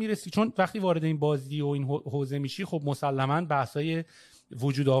نتیجه میرسی، چون وقتی وارد این بازی و این حوزه میشی خب مسلماً بحثای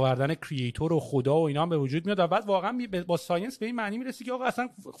وجود آوردن کریئتور و خدا و اینا هم به وجود میاد و بعد واقعا با ساینس به این معنی میرسی که آقا اصلا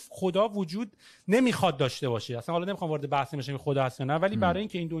خدا وجود نمیخواد داشته باشه. اصلا حالا نمیخوام وارد بحث بشم خدا هست یا نه، ولی برای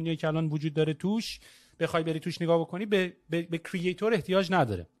اینکه این دنیایی که الان وجود داره توش بخوای بری توش نگاه بکنی به کریئتور احتیاج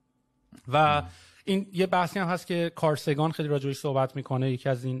نداره. و این یه بحثی هم هست که کارل سگان خیلی راجعش صحبت میکنه، یکی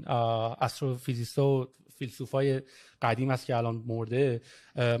از این استروفیزیستا و فیلسوفای قدیم است که الان مرده،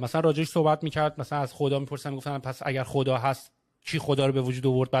 مثلا راجعش صحبت میکرد، مثلا از خدا میپرسن، میگفتن پس اگر خدا هست کی خدا رو به وجود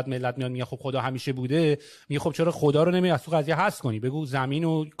آورد؟ بعد ملت میاد میگه خب خدا همیشه بوده. میگه خب چرا خدا رو نمی از تو قضیه هست کنی؟ بگو زمین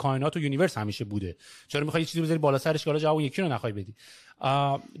و کائنات و یونیورس همیشه بوده، چرا میخوای یه چیزی بذاری بالا سرش که حالا جواب یکی رو نخوای بدی؟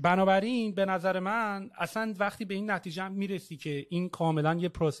 بنابراین به نظر من اصلا وقتی به این نتیجه میرسی که این کاملا یه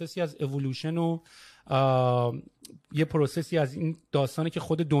پروسسی از اِوولوشن و یه پروسسی از این داستانی که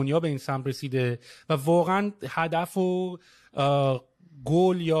خود دنیا به این سمت رسیده و واقعا هدف و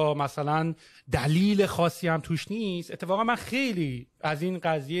گل یا مثلا دلیل خاصی هم توش نیست، اتفاقا من خیلی از این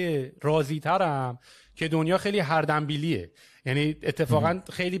قضیه راضی ترم که دنیا خیلی هردنبیلیه. یعنی اتفاقا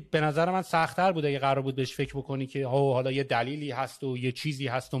خیلی به نظر من سخت‌تر بود اگه قرار بود بهش فکر بکنی که حالا یه دلیلی هست و یه چیزی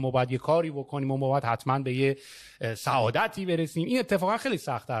هست و ما باید یه کاری بکنیم و ما باید حتما به یه سعادتی برسیم. این اتفاقا خیلی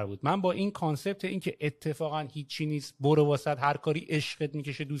سخت‌تر بود. من با این کانسپت این که اتفاقا هیچی نیست، برو واسط هر کاری عشقت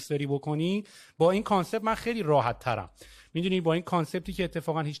میکشه دوست داری بکنی، با این کانسپت من خیلی راحت ترم. میدونی با این کانسپتی که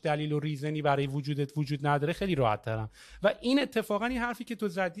اتفاقا هیچ دلیل و ریزنی برای وجودت وجود نداره خیلی راحت ترم. و این اتفاقا این حرفی که تو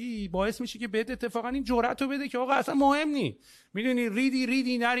زدی باعث میشه که بهت اتفاقا این جرأت رو بده که آقا اصلا مهم نی. میدونی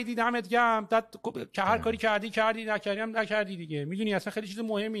ریدی نریدی دمت گرم، که هر کاری کردی نکردی دیگه. میدونی اصلا خیلی چیز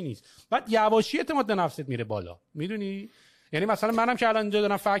مهمی نیست. بعد یواشی اعتماد به نفست میره بالا. میدونی یعنی مثلا منم که الان اینجا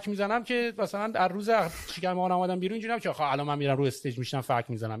دارم فک میزنم که مثلا در روز شکم ما اومدم بیرون اینجوریام که آخه الان من میرم رو استیج میشم فک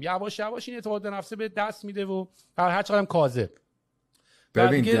میزنم. یواش این اعتماد به نفس به دست میده و هر چقدرم کاذب.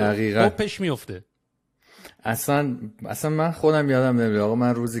 ببین دقیقاً پیش میفته. اصلا من خودم یادم نمیاد آقا،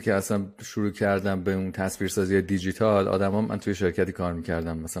 من روزی که اصلا شروع کردم به اون تصویرسازی دیجیتال، آدما من توی شرکتی کار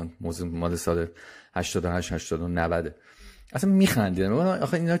میکردم مثلا موضوع مال سال 88 89 اصلا میخندیدم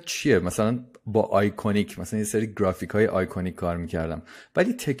آخه اینا چیه، مثلا با آیکونیک مثلا یه سری گرافیک های آیکونیک کار میکردم،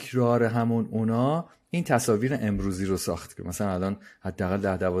 ولی تکرار همون اونا این تصاویر امروزی رو ساخت که مثلا الان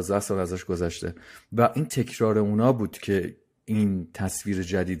حداقل 10-12 سال ازش گذشته و این تکرار اونا بود که این تصویر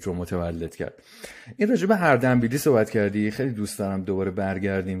جدید رو متولد کرد. این راجع به هردنبیلی صحبت کردی، خیلی دوست دارم دوباره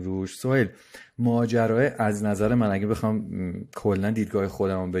برگردیم روش. سهیل، ماجرای از نظر من اگه بخوام کلا دیدگاه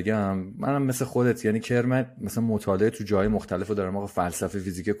خودم بگم، منم مثل خودت، یعنی کرمت مثلا مطالعه تو جای مختلفو دارم آقا، فلسفه،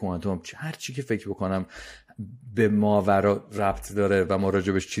 فیزیک کوانتوم، هر چی که فکر بکنم به ماورا ربط داره و ما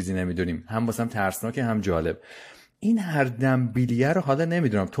راجبش چیزی نمیدونیم، هم واسم ترسناکه هم جالب. این هردنبیلیه رو حالا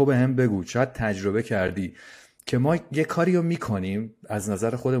نمیدونم، تو به هم بگو، شاید تجربه کردی که ما یه کاری رو میکنیم از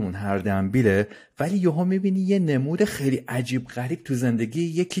نظر خودمون هردنبیله، ولی یهو میبینی یه نمود خیلی عجیب غریب تو زندگی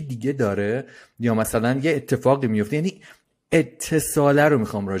یکی دیگه داره، یا مثلا یه اتفاقی میفته. یعنی اتصاله رو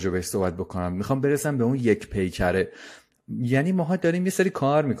میخوام راجع بهش صحبت بکنم، میخوام برسم به اون یک پیکره. یعنی ماها داریم یه سری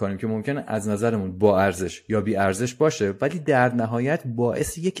کار میکنیم که ممکنه از نظرمون با ارزش یا بی ارزش باشه، ولی در نهایت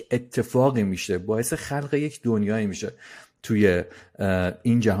باعث یک اتفاقی میشه، باعث خلق یک دنیایی میشه توی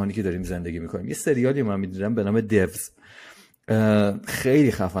این جهانی که داریم زندگی میکنیم. یه سریالی من میدیدم به نام دیوز،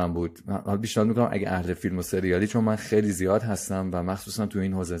 خیلی خفن بود. حالا پیشنهاد میکنم اگه اهل فیلم و سریالی، چون من خیلی زیاد هستم و مخصوصا تو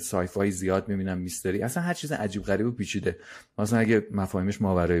این حوزه سایفای زیاد میبینم، میستری، اصلا هر چیز عجیب غریب و پیچیده، مثلا اگه مفاهیمش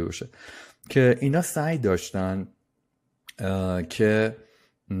ماورایی باشه، که اینا سعی داشتن که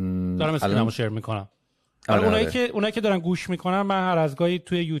دارم اسکرینمو شیر میکنم. اونایی که دارن گوش میکنن، من هر از گاهی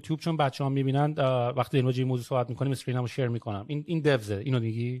توی یوتیوب چون بچه‌ها میبینن وقتی این موضوع صحبت میکنیم اسکرینمو شیر میکنم. این دیوزه، اینو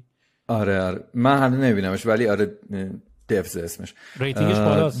دیگی؟ آره من هنوز نمیبینمش، ولی آره دیوزه اسمش. ریتینگش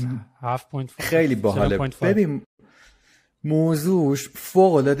بالاست 7.5، خیلی باحاله. ببین موضوعش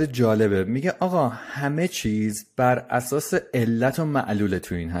فوق العاده جالبه. میگه آقا همه چیز بر اساس علت و معلول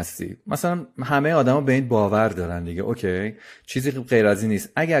تو این هستی. مثلا همه آدما به این باور دارن دیگه، اوکی چیزی غیر از این نیست.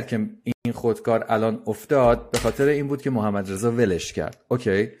 اگر که این خودکار الان افتاد به خاطر این بود که محمد رضا ولش کرد،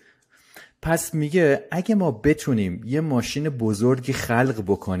 اوکی. پس میگه اگه ما بتونیم یه ماشین بزرگی خلق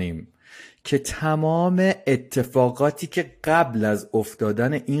بکنیم که تمام اتفاقاتی که قبل از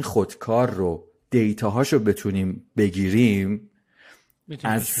افتادن این خودکار رو دیتاهاشو بتونیم بگیریم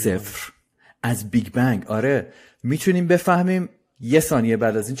از صفر، از بیگ بنگ، آره میتونیم بفهمیم یه ثانیه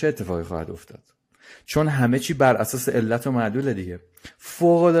بعد از این چه اتفاقی خواهد افتاد، چون همه چی بر اساس علت و معلول دیگه.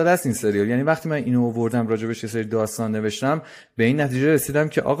 فوق العاده است این سریال. یعنی وقتی من اینو آوردم راجبش یه سری داستان نوشتم، به این نتیجه رسیدم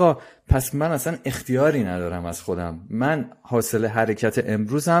که آقا پس من اصلا اختیاری ندارم از خودم، من حاصل حرکت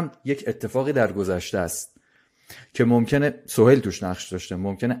امروزم یک اتفاقی در گذشته است که ممکنه سهیل توش نقش داشته،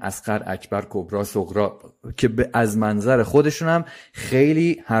 ممکنه اصغر، اکبر، کبرا، صغرا که از منظر خودشونم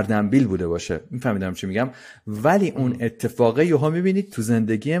خیلی هردنبیل بوده باشه. میفهمیدم چی میگم؟ ولی اون اتفاقه یهو میبینید تو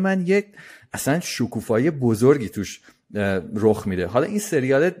زندگی من یک اصلا شکوفایی بزرگی توش رخ میده. حالا این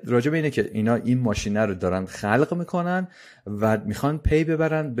سریال راجع به اینه که اینا این ماشینه رو دارن خلق میکنن و میخوان پی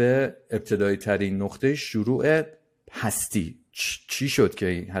ببرن به ابتدایی ترین نقطه شروع هستی. چی شد که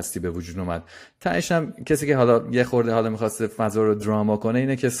این هستی به وجود اومد؟ تهش هم کسی که حالا یه خورده حالا میخواسته فضا رو دراما کنه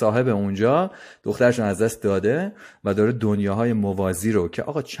اینه که صاحب اونجا دخترشون از دست داده و داره دنیاهای موازی رو که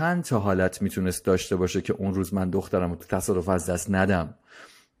آقا چند تا حالت میتونست داشته باشه که اون روز من دخترم رو تصادف از دست ندم،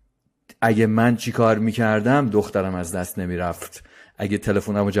 اگه من چی کار میکردم دخترم از دست نمیرفت، اگه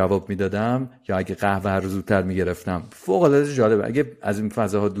تلفنم رو جواب میدادم یا اگه قهوه هر روز زودتر میگرفتم. فوق العاده جالبه. اگه از این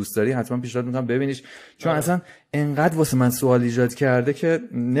فضاها دوست داری حتما پیشنهاد میکنم ببینیش، چون اصلا انقدر واسه من سوال ایجاد کرده که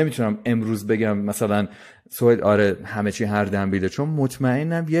نمیتونم امروز بگم مثلا سوال آره همه چی هردنبیله، چون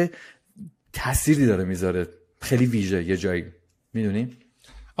مطمئنم یه تأثیری داره میذاره خیلی ویژه یه جایی، میدونی؟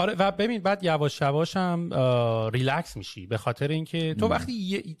 آره و ببین بعد یواش یواش هم ریلکس میشی، به خاطر اینکه تو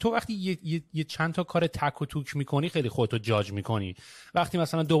وقتی یه چند تا کار تک و توک میکنی خیلی خودتو جاج میکنی. وقتی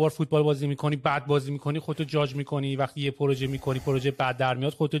مثلا دوبار فوتبال بازی میکنی بعد بازی میکنی خودتو جاج میکنی، وقتی یه پروژه میکنی پروژه بعد در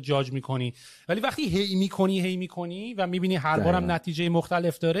میاد خودتو جاج میکنی. ولی وقتی هی میکنی و میبینی هر بارم نتیجه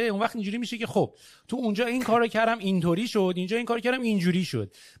مختلف داره، اون وقت اینجوری میشه که خب تو اونجا این کارو کردم اینطوری شد، اینجا این کارو کردم اینجوری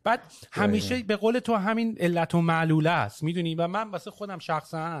شد. بعد همیشه به قول تو همین علت و معلوله است، میدونی. و من واسه خودم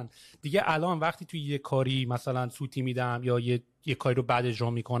شخصا دیگه الان وقتی توی یه کاری مثلا سوتی میدم یا یه کاری رو بعد اجرا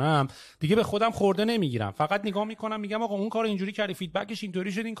میکنم دیگه به خودم خورده نمیگیرم، فقط نگاه میکنم میگم آقا اون کارو اینجوری کردی فیدبکش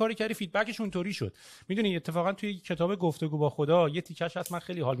اینطوری شد، این کاری کردی فیدبکش اونطوری شد. میدونی اتفاقا توی کتاب گفتگو با خدا یه تیکش هست من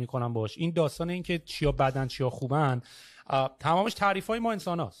خیلی حال میکنم باش، این داستان این که چیا بدن چیا خوبن تمامش تعریفای ما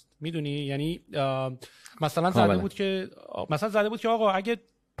انساناست، میدونی. یعنی مثلا زده بود که آقا اگه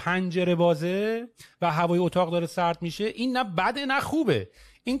پنجره بازه و هوای اتاق داره سرد میشه، این نه بده نه خوبه،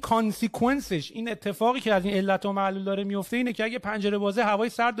 این کانسیکوئنسش، این اتفاقی که از این علت و معلول داره میفته اینه که اگه پنجره بازه هوای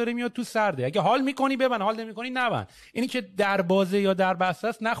سرد داره میاد تو سرده، اگه حال میکنی ببن، حال نمیکنی نبن. اینی که در بازه یا در بسته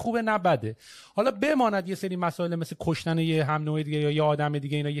است نه خوبه نه بده. حالا بماند یه سری مسائل مثل کشتن یه هم نوع دیگه یا یه آدم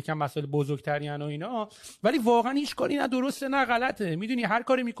دیگه، اینا یکم مسائل بزرگترین و اینا، ولی واقعا هیچ کاری نه درسته نه غلطه. میدونی هر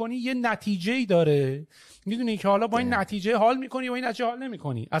کاری میکنی یه نتیجه‌ای داره، میدونی که حالا با این نتیجه حال میکنی و این نتیجه حال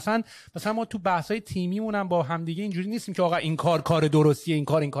نمیکنی. اصلا مثلا ما تو بحث‌های تیمیمون هم با هم دیگه اینجوری نیستیم که آقا این کار درستیه، این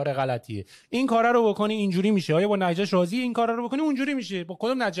کار غلطیه، این کارا رو بکنی اینجوری میشه، آیا با نتیجهش راضی، این کارا رو بکنی اونجوری میشه، با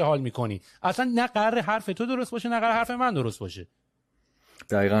کدوم نتیجه حال میکنی. اصلا نه قرار حرف تو درست باشه نه قرار حرف من درست باشه.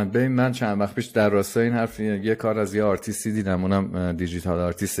 دقیقاً. ببین من چند وقت پیش در راستای این حرف یه کار از یه آرتیستی دیدم، اونم دیجیتال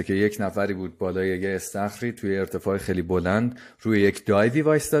آرتیسته، که یک نفری بود بالای یه استخری توی ارتفاع خیلی بلند روی یک دایوی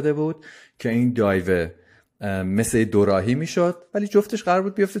وایستاده بود که این دایو مثل دوراهی میشد ولی جفتش قرار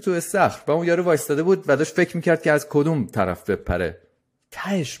بود بیفته تو استخر و اون یارو وایستاده بود و داشت فکر میکرد که از کدوم طرف بپره.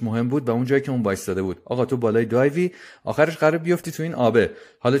 تهش مهم بود و اون جایی که اون وایستاده بود، آقا تو بالای دایوی آخرش قرار بیفتی تو این آبه،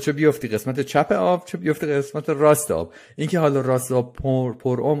 حالا چه بیفتی قسمت چپ آب چه بیفتی قسمت راست آب. این که حالا راست آب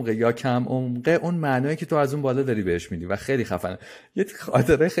پر عمقه یا کم عمقه اون معنایی که تو از اون بالا داری بهش میدی. و خیلی خفنه. یه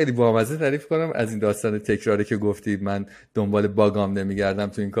خاطره خیلی بامزه تعریف کنم از این داستان تکراری که گفتی من دنبال باگام نمیگردم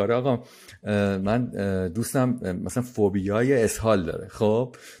تو این کار. آقا من دوستم مثلا فوبیای اسهال داره،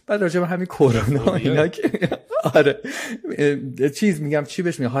 خب بعد راجع به همین کرونا اینا که آره چیز میگم چی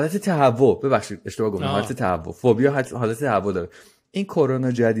بهش میگم، حالت تهوع، ببخشید اشتباه گفتم، حالت تهوع، فوبیا حالت تهوع داره. این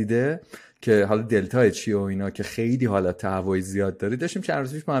کرونا جدیده که حالا دلتا چی و اینا که خیلی حالت تهوعی زیاد داره، داشتیم چند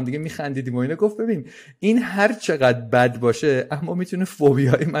روز پیش با هم دیگه میخندیدیم و اینا، گفت ببین این هر چقدر بد باشه اما میتونه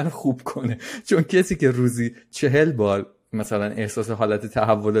فوبیای من خوب کنه، چون کسی که روزی 40 بار مثلا احساس حالت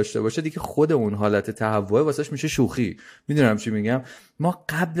تهوع داشته باشه دیگه خود اون حالت تهوع واسش میشه شوخی. میدونم چی میگم. ما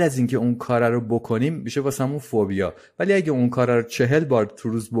قبل از اینکه اون کار رو بکنیم میشه واسمون فوبیا، ولی اگه اون کار رو 40 بار تو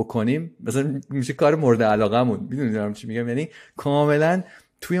روز بکنیم مثلا میشه کار مورد علاقمون. میدونم چی میگم. یعنی کاملا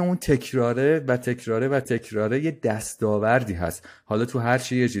توی اون تکراره یه دستاوردی هست. حالا تو هر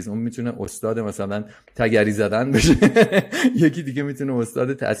چی یه چیز، اون میتونه استاد مثلا تگری زدن بشه یکی دیگه میتونه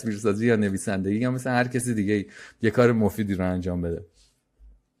استاد تصویرسازی یا نویسندگی یا مثلا هر کسی دیگه یه کار مفیدی رو انجام بده.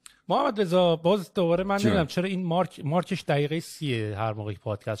 محمد رضا باز دوباره من نمیدونم چرا این مارکش دقیقه 30 هر موقع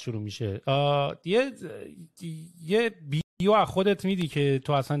پادکست شروع میشه. یه بیو از خودت میدی که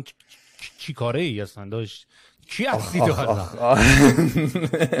تو اصلا چی کاره ای اصلا داشت؟ کی هستی تو اصلا؟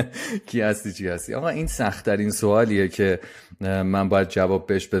 کی هستی چی هستی؟ آقا این سخت‌ترین سوالیه که من باید جواب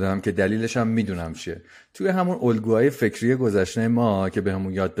بهش بدم که دلیلش هم میدونم چیه. توی همون الگوهای فکری گذشته ما که به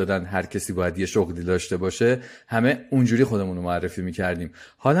همون یاد دادن هر کسی باید یه شغلی داشته باشه، همه اونجوری خودمون رو معرفی میکردیم.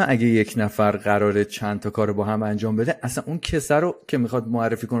 حالا اگه یک نفر قراره چند تا کار با هم انجام بده، اصلا اون کسه رو که میخواد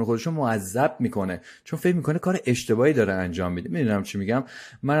معرفی کنه خودش رو معذب میکنه، چون فکر میکنه کار اشتباهی داره انجام میده. میدونم چی میگم.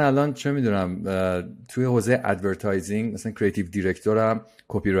 من الان چه میدونم توی حوزه ادورتایزینگ مثلا کریتیو دیرکتورم،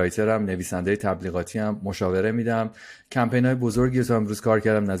 کپی رایترم، نویسنده تبلیغاتی ام، مشاوره میدم، کمپین‌های بزرگی رو امروز کار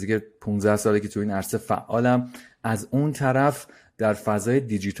کردم، نزدیک 15 ساله که تو این عرصه فعالم. از اون طرف در فضای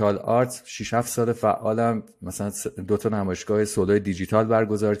دیجیتال آرت 6-7 سال فعالم، مثلا 2 تا نمایشگاه سولو دیجیتال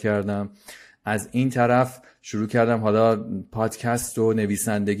برگزار کردم. از این طرف شروع کردم حالا پادکست و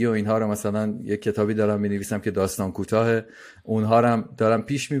نویسندگی و اینها رو، مثلا یک کتابی دارم می‌نویسم که داستان کوتاه، اونها رو دارم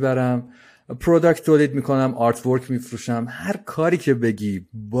پیش میبرم. پروداکت تولید میکنم، آرت ورک میفروشم، هر کاری که بگی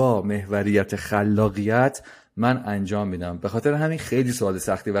با محوریت خلاقیت من انجام میدم. به خاطر همین خیلی سوال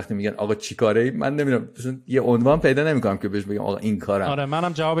سختی وقتی میگن آقا چی کاره، من نمیدونم، یه عنوان پیدا نمیکنم که بهش بگم آقا این کارم. آره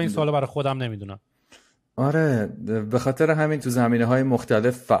منم جواب این سوالو برای خودم نمیدونم. آره به خاطر همین تو زمینه‌های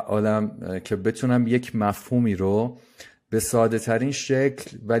مختلف فعالم که بتونم یک مفهومی رو به ساده ترین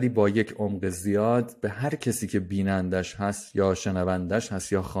شکل ولی با یک عمق زیاد به هر کسی که بینندش هست یا شنوندش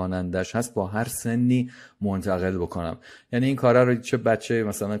هست یا خوانندش هست با هر سنی منتقل بکنم. یعنی این کارا رو چه بچه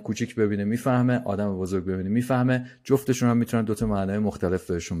مثلا کوچیک ببینه میفهمه، آدم بزرگ ببینه میفهمه، جفتشون هم میتونن دوتا معنای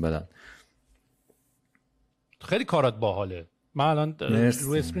مختلف بهشون بدن. خیلی کارات باحاله. من الان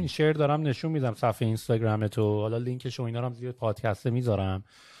روی اسکرین شیر دارم نشون میدم صفحه اینستاگرامت و حالا لینکش و اینا رو هم زیر پادکست میذارم.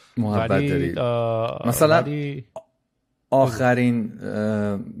 محبت داری. مثلا آخرین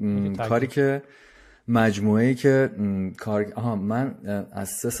کاری که مجموعه‌ای که من از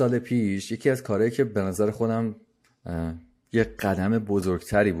 3 سال پیش یکی از کارهایی که به نظر خودم یه قدم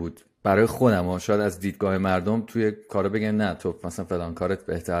بزرگتری بود برای خودم، شاید از دیدگاه مردم توی کارا بگن نه تو مثلا فلان کارت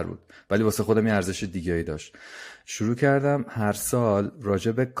بهتر بود، ولی واسه خودم یه ارزش دیگه‌ای داشت. شروع کردم هر سال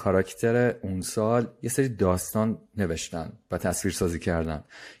راجع به کاراکتر اون سال یه سری داستان نوشتن و تصویرسازی کردن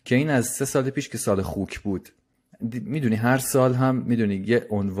که این از 3 سال پیش که سال خوک بود. میدونی هر سال هم میدونی یه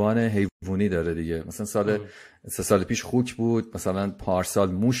عنوان حیوانی داره دیگه، مثلا 3 سال پیش خوک بود، مثلا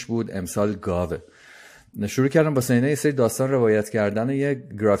پارسال موش بود، امسال گاوه. شروع کردم با اینا یه سری داستان روایت کردن و یه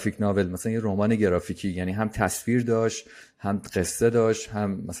گرافیک ناول، مثلا یه رمان گرافیکی، یعنی هم تصویر داشت هم قصه داشت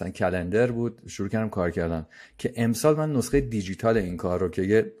هم مثلا کلندر بود. شروع کردم کار کردن که امسال من نسخه دیجیتال این کار رو که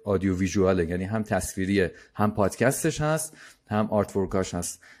یه آدیو ویژواله، یعنی هم تصویریه هم پادکستش هست هم آرت ورکاش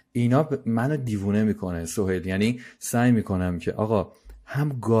هست. اینا منو دیوونه میکنه سهیل، یعنی سعی میکنم که آقا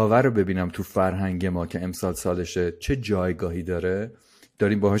هم گاوه رو ببینم تو فرهنگ ما که امسال سالشه چه جایگاهی داره،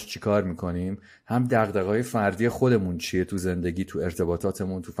 داریم باهاش چیکار میکنیم، هم دغدغه‌های فردی خودمون چیه تو زندگی، تو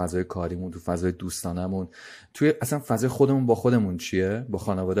ارتباطاتمون، تو فضای کاریمون، تو فضای دوستانمون، توی اصلا فضای خودمون با خودمون چیه، با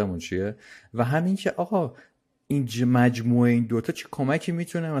خانوادهمون چیه، و همین که آقا این مجموعه این دوتا چه کمکی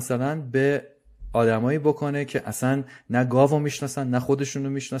میتونه مثلا به آدمایی بکنه که اصلا نه گاوو میشناسن نه خودشونو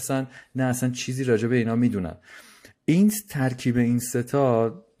میشناسن نه اصلا چیزی راجع به اینا میدونن. این ترکیب این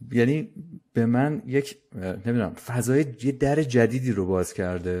ستا یعنی به من یک نمیدونم فضای یه در جدیدی رو باز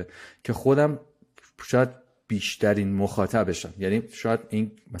کرده که خودم شاید بیشترین مخاطبشم. یعنی شاید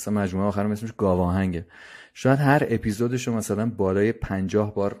این مثلا مجموعه آخرم اسمش گاواهنگه، شاید هر اپیزودشو مثلا بالای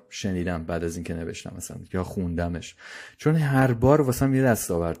 50 بار شنیدم بعد از اینکه نوشتم مثلا یا خوندمش، چون هر بار واسم یه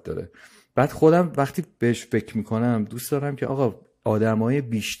دستاورد داره. بعد خودم وقتی بهش فکر میکنم دوست دارم که آقا آدمای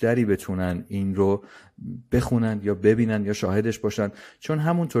بیشتری بتونن این رو بخونن یا ببینن یا شاهدش باشن، چون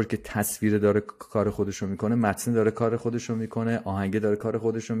همونطور که تصویر داره کار خودشو میکنه، متن داره کار خودشو میکنه، آهنگ داره کار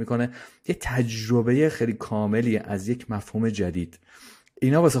خودشو میکنه، یه تجربه خیلی کاملی از یک مفهوم جدید.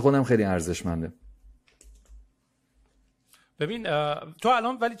 اینا واسه خودم خیلی ارزشمنده. ببین تو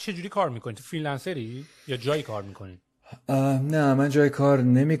الان ولی چجوری کار میکنی؟ تو فریلنسری یا جایی کار میکنی؟ نه من جای کار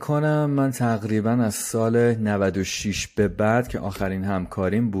نمی کنم. من تقریبا از سال 96 به بعد که آخرین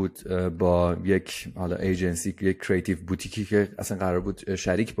همکاریم بود با یک حالا ایجنسی، یک کریتیو بوتیکی که اصلا قرار بود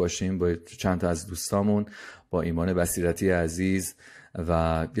شریک باشیم با چند تا از دوستامون، با ایمان بصیرتی عزیز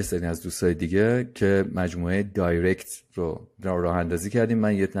و یه سری از دوستای دیگه، که مجموعه دایرکت رو راه اندازی کردیم.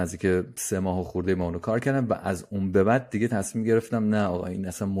 من یه نزدیک 3 ماه خورده ما اونو کار کردم و از اون به بعد دیگه تصمیم گرفتم نه آقا این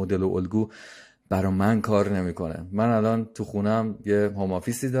اصلا مدل و الگو برای من کار نمیکنه. من الان تو خونم یه هوم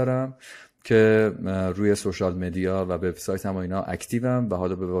آفیسی دارم که روی سوشال مدیا و وبسایت هم اینا اکتیوم و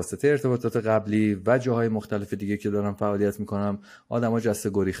حالا به واسطه ارتباطات قبلی و جاهای مختلف دیگه که دارم فعالیت میکنم آدما جسته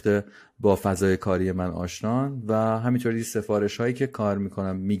گریخته با فضای کاری من آشنان و همینطوری سفارش هایی که کار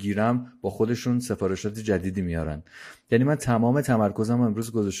میکنم میگیرم با خودشون سفارشات جدیدی میارن. یعنی من تمام تمرکزم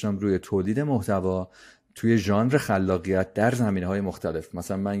امروز گذاشتم روی تولید محتوا توی ژانر خلاقیت در زمینه‌های مختلف.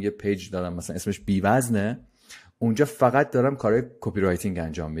 مثلا من یه پیج دارم مثلا اسمش بی‌وزنه، اونجا فقط دارم کارهای کپی رایتینگ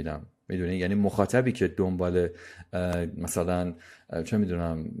انجام میدم. میدونی یعنی مخاطبی که دنبال مثلا چه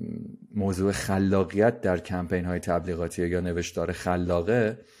میدونم موضوع خلاقیت در کمپین های تبلیغاتی یا نوشتار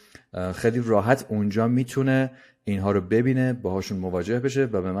خلاقه، خیلی راحت اونجا میتونه اینها رو ببینه، باهاشون مواجه بشه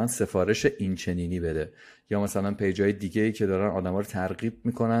و به من سفارش این چنینی بده. یا مثلا پیجای دیگه‌ای که دارن آدما رو ترغیب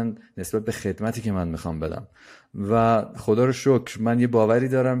میکنن نسبت به خدمتی که من میخوام بدم. و خدا رو شکر من یه باوری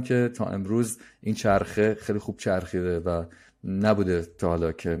دارم که تا امروز این چرخه خیلی خوب چرخیده و نبوده تا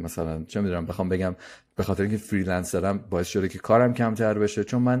حالا که مثلا چه میدونم بخوام بگم به خاطر اینکه فریلنسرم باعث شده که کارم کمتر بشه،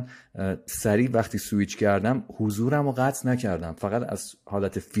 چون من سریع وقتی سویچ کردم حضورم رو قطع نکردم، فقط از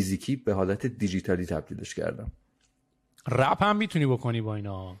حالت فیزیکی به حالت دیجیتالی تبدیلش کردم. رپ هم میتونی بکنی با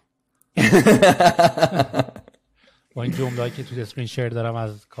اینا. با این جمله‌ای که تو اسکرین شیر دارم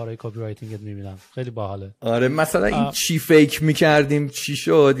از کارهای کپی رایتینگت میبینم خیلی باحاله. آره مثلا این چی فیک میکردیم چی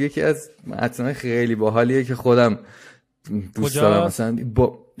شد یکی از متنای خیلی باحالیه که خودم دوست دارم. مثلا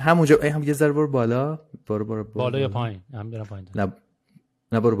با همونجا هم یه ذره برو بالا، برو بالا یا پایین؟ هم برم پایین.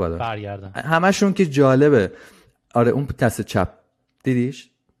 نه برو بالا. برگردم. همشون که جالبه. آره اون دست چپ دیدیش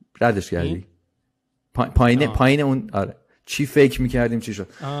ردش کردی پایین اون آره چی فکر میکردیم چی شد.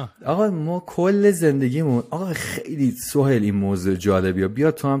 آقا ما کل زندگیمون آقا خیلی سهیل این موضوع جالبیه،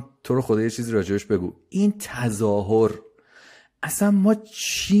 بیا تو هم تو رو خدا یه چیزی راجعش بگو. این تظاهر اصلا ما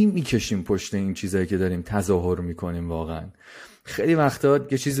چی میکشیم پشت این چیزایی که داریم تظاهر میکنیم؟ واقعا خیلی وقتا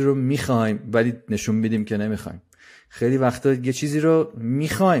یه چیزی رو میخوایم ولی نشون میدیم که نمیخوایم، خیلی وقتا یه چیزی رو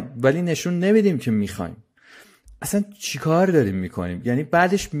میخوایم ولی نشون نمیدیم که میخوایم. اصلا چیکار داریم میکنیم؟ یعنی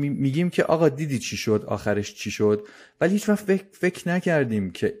بعدش میگیم که آقا دیدی چی شد، آخرش چی شد، ولی هیچ وقت فکر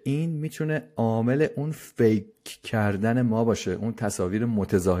نکردیم که این میتونه عامل اون فیک کردن ما باشه، اون تصاویر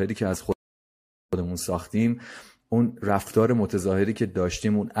متظاهری که از خودمون ساختیم، اون رفتار متظاهری که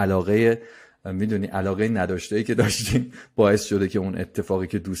داشتیم، اون علاقه میدونی علاقه نداشته‌ای که داشتیم باعث شده که اون اتفاقی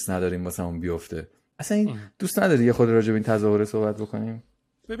که دوست نداریم واسه اون بیفته. اصلا این دوست نداری یه خود راجع به این تظاهر صحبت بکنیم؟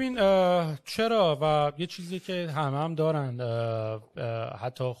 ببین چرا، و یه چیزی که هم دارن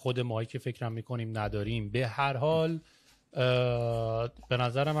حتی خود مایی که فکرم میکنیم نداریم. به هر حال به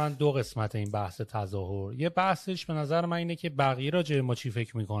نظر من دو قسمت این بحث تظاهر. یه بحثش به نظر من اینه که بقیه راجع به ما چی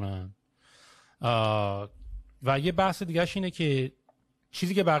فکر میکنن و یه بحث دیگهش اینه که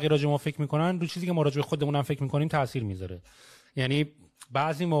چیزی که بقیه راجع به ما فکر میکنن رو چیزی که ما راجع به خودمون هم فکر میکنیم تأثیر میذاره. یعنی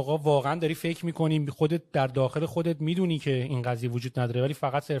بعضی موقع واقعا داری فکر میکنی خودت در داخل خودت میدونی که این قضیه وجود نداره ولی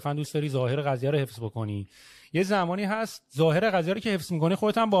فقط صرفا دوست داری ظاهر قضیه رو حفظ بکنی. یه زمانی هست ظاهر قضیه رو که حفظ میکنی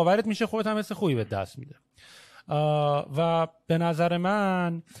خودت هم باورت میشه، خودت هم حس خوبی به دست میده. و به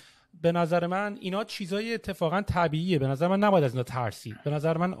نظر من اینا چیزای اتفاقا طبیعیه. به نظر من نباید از اینا ترسید. به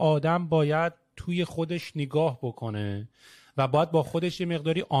نظر من آدم باید توی خودش نگاه بکنه و باید با خودش یه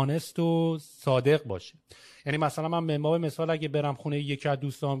مقداری آنست و صادق باشه. یعنی مثلا من به مثال اگه برم خونه یکی از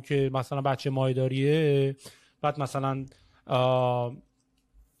دوستام که مثلا بچه مایه‌داریه، بعد مثلا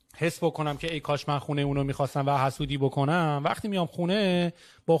حس بکنم که ای کاش من خونه اونو میخواستم و حسودی بکنم، وقتی میام خونه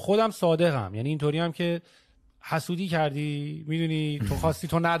با خودم صادقم. یعنی اینطوری هم که حسودی کردی، میدونی تو خواستی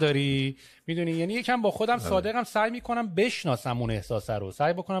تو نداری، میدونی، یعنی یکم با خودم صادقم، سعی میکنم بشناسم اون احساسه رو،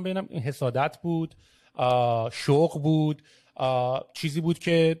 سعی بکنم ببینم این حسادت بود، شوق بود، چیزی بود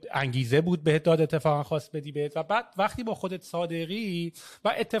که انگیزه بود بهت داد اتفاقا خواست بدی بهت. و بعد وقتی با خودت صادقی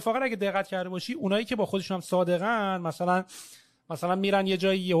و اتفاقا اگه دقت کرده باشی اونایی که با خودشون هم صادقن مثلا میرن یه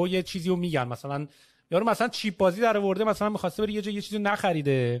جایی یه چیزی رو میگن، مثلا یارو مثلا چیپ بازی در آورده، مثلا می‌خواسته بره یه جایی یه چیزی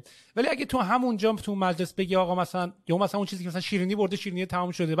نخریده، ولی اگه تو همونجا تو مجلس بگی آقا مثلا اون چیزی که مثلا شیرینی برده شیرینی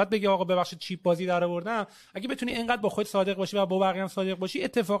تموم شده، بعد بگی آقا ببخشید چیپ بازی در آوردم، اگه بتونی اینقدر با خودت صادق باشی و با بقیه هم صادق باشی،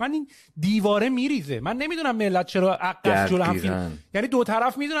 اتفاقا این دیواره میریزه. من نمیدونم ملت چرا عقب جلو هم فیلم، یعنی دو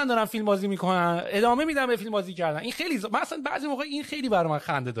طرف میدونن دارن فیلم بازی میکنن ادامه میدن به فیلم بازی کردن. این خیلی مثلا بعضی موقع این خیلی برای من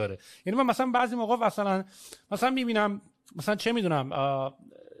خنده داره. یعنی من مثلا بعضی موقع مثلا میبینم مثلا چه میدونم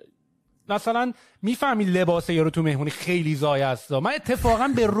مثلا میفهمی لباس یارو تو مهمونی خیلی زایه است، من اتفاقا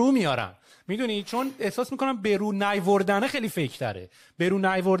به رو میارم، میدونی، چون احساس میکنم به رو نیوردنه خیلی فیک تره. به رو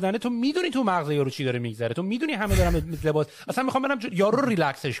نیوردنه تو میدونی تو مغز یارو چی داره میگذره، تو میدونی همه دارن لباس، اصلا میخوام برم یارو رو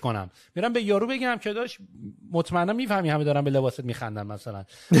ریلکسش کنم، میرم به یارو بگم که داش مطمئنا میفهمی همه دارن به لباست میخندن مثلا.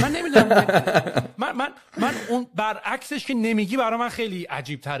 من نمیدونم من اون برعکسش که نمیگی برای من خیلی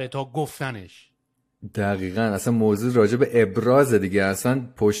عجیب تره تا گفتنش. دقیقاً اصلا موضوع راجع به ابراز دیگه، اصلا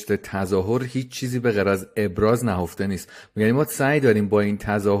پشت تظاهر هیچ چیزی به غیر از ابراز نهفته نیست. یعنی ما سعی داریم با این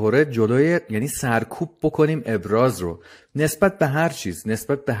تظاهره جلوی، یعنی سرکوب بکنیم ابراز رو نسبت به هر چیز،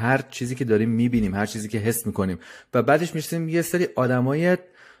 نسبت به هر چیزی که داریم میبینیم، هر چیزی که حس میکنیم، و بعدش میشیم یه سری آدمای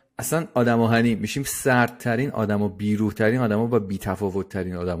اصلا آدم آهنی، میشیم سردترین آدم و بیروحترین آدم و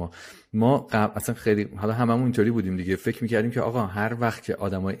بی‌تفاوت‌ترین آدم ها. ما اصلا خیلی حالا هممون اینطوری بودیم دیگه، فکر میکردیم که آقا هر وقت که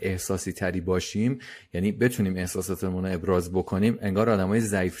آدمای احساسی تری باشیم، یعنی بتونیم احساساتمون رو ابراز بکنیم، انگار آدمای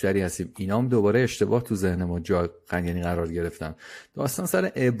ضعیف‌تری هستیم. اینا هم دوباره اشتباه تو ذهن ما یعنی قرار گرفتن. داستان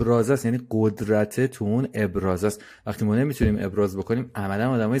سر ابراز است، یعنی قدرت تو اون ابراز است. وقتی ما نمیتونیم ابراز بکنیم،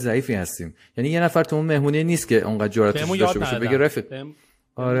 عملاً آدمای ضعیفی هستیم. یعنی یه نفر تو اون مهمونی نیست که اونقدر جرأتش داشته باشه بگه رفیق.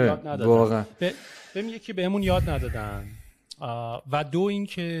 آره واقعا یکی بهمون یاد ندادن. و دو این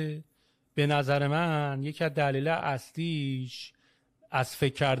که به نظر من یکی از دلایل اصلیش از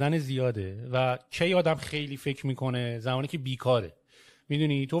فکر کردن زیاده. و کی آدم خیلی فکر میکنه؟ زمانی که بیکاره.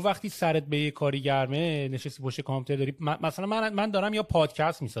 میدونی تو وقتی سرت به یه کاری گرمه، نشستی پشت کامپیوتر داری مثلا من دارم یا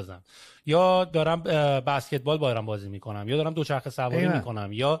پادکست میسازم، یا دارم بسکتبال دارم بازی میکنم، یا دارم دوچرخه سواری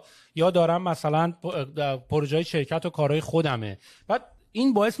میکنم، یا دارم مثلا پروژه شرکت و کارهای خودمه. بعد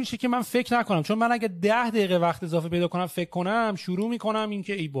این باعث میشه که من فکر نکنم، چون من اگه 10 دقیقه وقت اضافه پیدا کنم فکر کنم، شروع میکنم این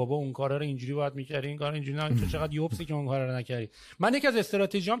که ای بابا اون کارا رو اینجوری باید میکردی، این کارا اینجوری نه، تو چقدر یوبسی که اون کارا رو نکردی. من یکی از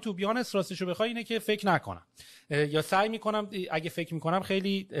استراتژیام تو بیان راستشو بخوای اینه که فکر نکنم، یا سعی میکنم اگه فکر میکنم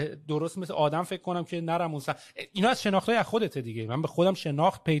خیلی درست مثل آدم فکر کنم که نرم اون اینا از شناختای از خودته دیگه. من به خودم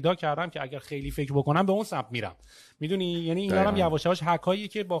شناخت پیدا کردم که اگر خیلی فکر بکنم به اون سمت میرم، میدونی؟ یعنی اینا هم یواش یواش هکایی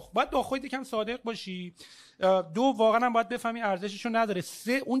که باید با خودت یکم صادق باشی. 2 واقعا هم باید بفهمی ارزششو نداره.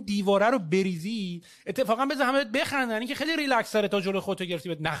 3 اون دیواره رو بریزی، اتفاقا بذار همه بخندن، این که خیلی ریلکس تره تا جلو خودت گرفتی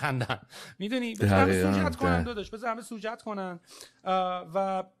بهت نخندن، میدونی؟ بذار همه سوجت کنن داداش، بذار همه سوجت کنن.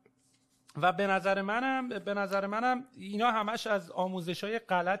 و به نظر منم اینا همش از آموزش‌های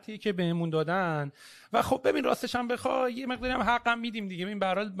غلطی که بهمون دادن. و خب ببین راستش هم بخوای یه مقداری هم حقم میدیم دیگه. ببین به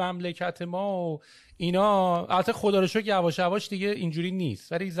هر حال مملکت ما و اینا البته خدا رو شکر یواش یواش دیگه اینجوری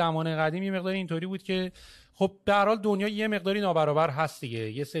نیست، ولی زمان قدیم یه مقداری اینطوری بود که خب به هر حال دنیا یه مقداری نابرابر هست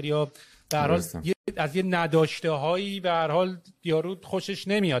دیگه. یه سریا به هر حال از یه نداشته‌هایی به هر حال یارو خوشش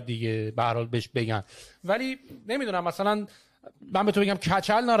نمیاد دیگه، به هر حال بهش بگن. ولی نمیدونم مثلا من به تو بگم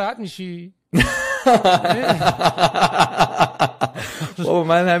کچل ناراحت میشی؟ بابا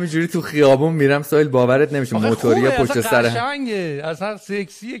من همینجوری تو خیابون میرم سایل باورت نمیشه، موتوری پشت سر قشنگه، اصلا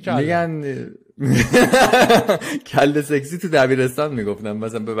سکسیه کله. میگن کله سکسی تو دبیرستان میگفتن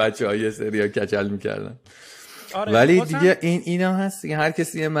مثلا به بچه‌ها سریا کچل میکردن. آره، ولی دیگه اینا هست که هر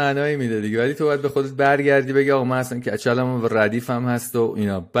کسی یه معنایی میده دیگه، ولی تو باید به خودت برگردی بگی آقا من اصلا کچلم و ردیفم هست و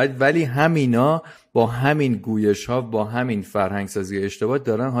اینا. ولی همینا با همین گویش ها، با همین فرهنگ سازی اشتباه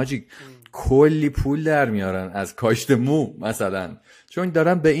دارن حاجی کلی پول در میارن از کاشت مو مثلا، چون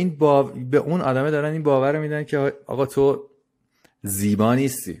دارن به اون آدمه دارن این باور میدن که آقا تو زیبا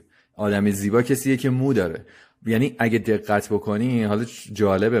نیستی. آدمی زیبا کسیه که مو داره. یعنی اگه دقت بکنی، حالا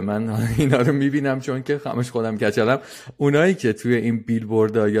جالبه من اینا رو میبینم چون که همش خودم کچلم، اونایی که توی این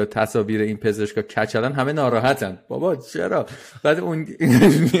بیلبوردها یا تصاویر این پزشکا کچلن همه ناراحتن. بابا چرا؟ بعد اون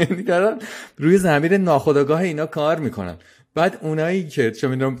دارن روی ضمیر ناخودآگاه اینا کار میکنن. بعد اونایی که چه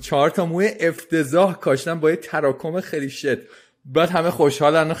میدونم 4 تا موی افتضاح کاشتن با یه تراکم خیلی شت، بعد همه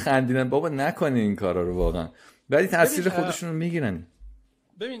خوشحالن و خندیدن. بابا نکنین این کارا رو واقعا، ولی تاثیر خودشون رو میگیرن.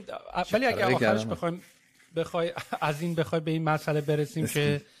 ببین ولی اگه آخرش بخوای از این بخوای به این مسئله برسیم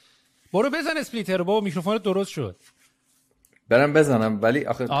که برو بزن اسپلیتر رو بابا، میکروفون درست شد. برم بزنم ولی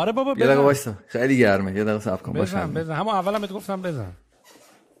آخه آره بابا یه دقیقه وایسا خیلی گرمه، یه دقیقه صبر کن. بزن همون اولم بهت گفتم بزن.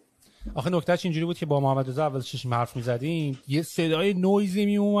 آخه نکتهش اینجوری بود که با محمد رضا اول چشم حرف می‌زدیم یه صدای نویزی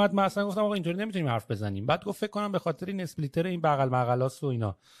می اومد، من اصلا گفتم آقا اینطوری نمیتونیم حرف بزنیم. بعد گفت فکر کنم به خاطر این اسپلیتر این بغل مغلاست و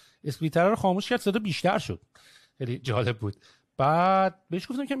اینا، اسپلیتر رو خاموش کرد صدا بیشتر شد. خیلی جالب بود. بعد بهش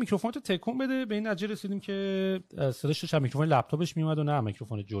گفتم که میکروفون رو تکون بده، به این نتیجه رسیدیم که صداش از میکروفون لپتاپش میومد و نه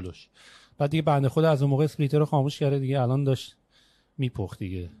میکروفون جلوش. بعد دیگه بنده خدا از اون موقع اسپلیتر رو خاموش کرده دیگه، الان داشت میپخت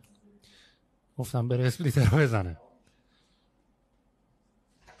دیگه. گفتم بره اسپلیتر رو بزنه.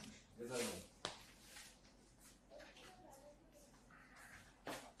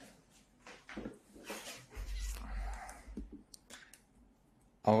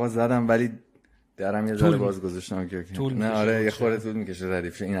 آقا زدم ولی درم یه ذره باز گذاشتم که نه آره یه خورده طول میکشه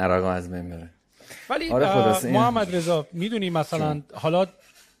ردیف شه این عرقا از بین بره. ولی آره محمد رضا میدونی مثلا حالا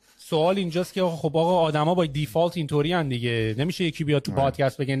سوال اینجاست که خب آقا آدما با دیفالت اینطوری ان دیگه، نمیشه یکی بیاد تو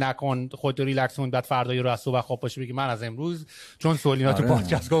پادکست بگه نکن خودت ریلکس کن بعد فردا رو از صبح خواب باشه بگی من از امروز چون سوالینا تو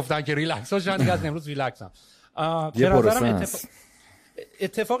پادکست گفتن که ریلکس باشن دیگه از امروز ریلکسم. به نظرم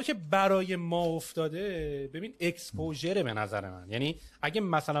اتفاقی که برای ما افتاده ببین اکسپوژر به نظر من، یعنی اگه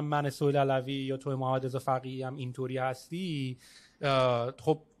مثلا من سهیل علوی یا تو محمد رضا فقیهی هم اینطوری هستی،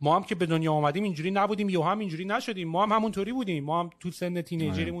 خب ما هم که به دنیا اومدیم اینجوری نبودیم یا هم اینجوری نشدیم، ما هم همونطوری بودیم، ما هم تو سن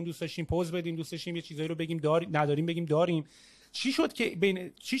تینیجریمون دوست داشتیم پوز بدیم، دوست داشتیم یه چیزایی رو بگیم نداریم بگیم داریم. چی شد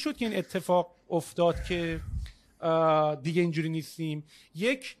که این اتفاق افتاد که دیگه اینجوری نیستیم؟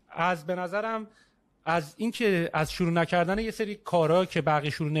 یک از به نظرم از اینکه از شروع نکردن یه سری کارا که بقیه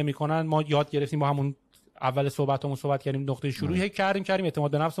شروع نمی‌کنن ما یاد گرفتیم، با همون اول صحبتامون صحبت کردیم نقطه شروعی کردیم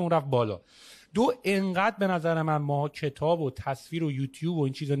اعتماد به نفسمون رفت بالا. 2 انقدر به نظر من ما کتاب و تصویر و یوتیوب و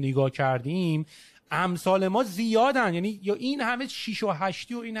این چیزا نگاه کردیم، امثال ما زیادن، یعنی یا این همه 6 و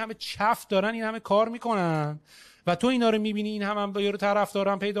 8 و این همه چفت دارن، این همه کار میکنن و تو اینا رو میبینی این هم یارو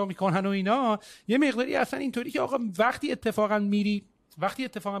طرفداران پیدا میکنن و اینا. یه مقداری اصلا اینطوری که آقا وقتی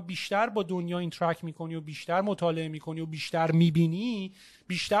اتفاقا بیشتر با دنیا اینتراکت میکنی و بیشتر مطالعه میکنی و بیشتر میبینی،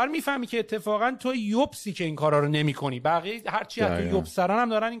 بیشتر میفهمی که اتفاقا تو یوبسی که این کارا رو نمیکنی، بقیه هرچی از تو یوبسرن هم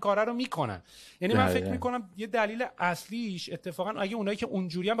دارن این کارا رو میکنن. یعنی من فکر میکنم یه دلیل اصلیش اتفاقا اگه اونایی که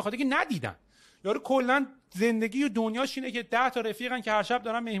اونجوری هم به خاطر که ندیدن، یارو کلا زندگی و دنیاش اینه که 10 تا رفیقن که هر شب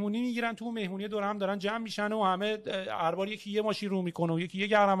دارن مهمونی میگیرن، تو مهمونی دور هم دارن جمع میشن و همه هر بار یکی یه ماشین رو میکنه و یکی یه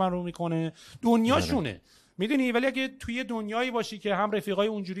گردنبند رو میکنه، دنیاشونه. میدونی؟ ولی اگه توی دنیایی باشی که هم رفیقای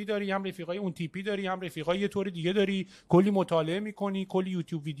اونجوری داری، هم رفیقای اون تیپی داری، هم رفیقای یه طور دیگه داری، کلی مطالعه میکنی، کلی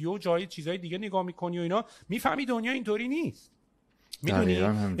یوتیوب ویدیو، جای چیزای دیگه نگاه میکنی و اینا، میفهمی دنیا اینطوری نیست. میدونی؟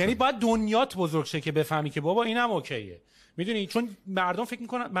 یعنی باید دنیات بزرگ شه که بفهمی که بابا اینم اوکیه. میدونی؟ چون مردم فکر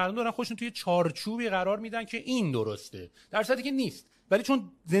میکنن، مردم دارن خودشون توی چارچوبی قرار میدن که این درسته، در صورتی که نیست. ولی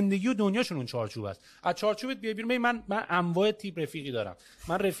چون زندگی و دنیاشون اون چارچوب است، از چارچوبت بیا بیرون. من انواع تیپ رفیقی دارم.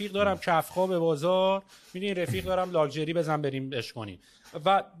 من رفیق دارم کفخواب بازار، میدونی، رفیق دارم لاکچری بزن بریم اش کنیم،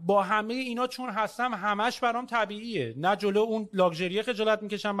 و با همه اینا چون هستم همش برام طبیعیه. نه جلو اون لاکچری خجالت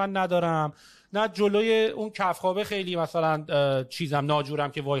میکشم، من ندارم، نه جلوی اون کفخوابه خیلی مثلا چیزم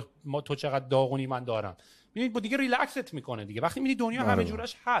ناجورم که وای ما تو چقدر داغونی من دارم. میدونی؟ با دیگه ریلکست میکنه دیگه وقتی میبینی دنیا همه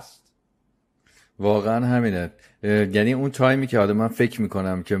جورش هست. واقعا همینه. یعنی اون تایمی که حالا من فکر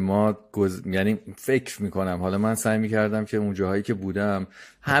میکنم که یعنی فکر میکنم حالا من سعی میکردم که اون جاهایی که بودم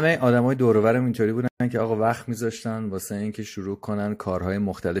همه آدمای دور و برم اینطوری بودن که آقا وقت میذاشتن واسه اینکه شروع کنن کارهای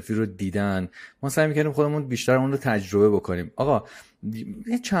مختلفی رو دیدن. ما سعی میکردیم خودمون بیشتر اون رو تجربه بکنیم. آقا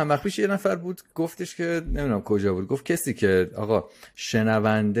چند وقت پیش یه نفر بود گفتش که نمیدونم کجا بود، گفت کسی که آقا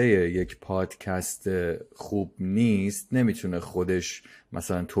شنونده یک پادکست خوب نیست نمیتونه خودش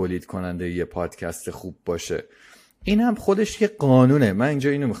مثلا تولید کننده یه پادکست خوب باشه. این هم خودش یه قانونه. من اینجا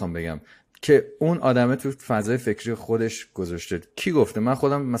اینو میخوام بگم که اون آدمه تو فضای فکری خودش گذاشته. کی گفته؟ من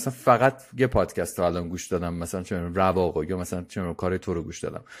خودم مثلا فقط یه پادکست رو الان گوش دادم، مثلا چه رواقو یا مثلا چه کار تو رو گوش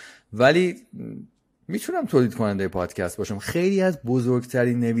دادم، ولی میتونم تولید کننده پادکست باشم. خیلی از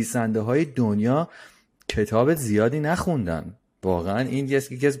بزرگترین نویسنده های دنیا کتاب زیادی نخوندن. واقعا این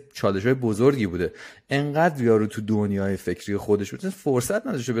یکی از چالش‌های بزرگی بوده. انقدر یارو تو دنیای فکری خودش بود فرصت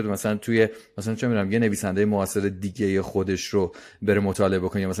نداشته بده مثلا توی مثلا چه می‌دونم یه نویسنده معاصر دیگه خودش رو بره مطالعه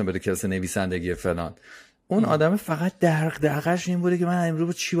بکنه یا مثلا بره کلاس نویسندگی فلان. اون آدم فقط دغدغش این بوده که من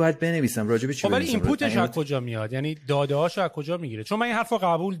امروز چی باید بنویسم، راجع به چی بنویسم. ولی اینپوتش از کجا میاد؟ یعنی داده‌هاش از کجا میگیره؟ چون من این حرفو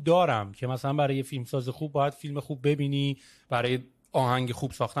قبول دارم که مثلا برای یه فیلمساز خوب باید فیلم خوب ببینی، برای آهنگ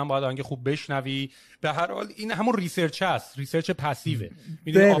خوب ساختن باید آهنگ خوب بشنوی. به هر حال این همون ریسرچ هست، ریسرچ پسیوه.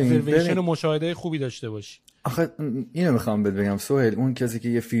 میدونی ابزرویشن و مشاهده خوبی داشته باشی. آخه اینو میخوام بهت بگم سهیل، اون کسی که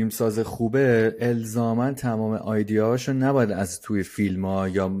یه فیلم ساز خوبه الزاماً تمام ایده‌هاشو نباید از توی فیلم‌ها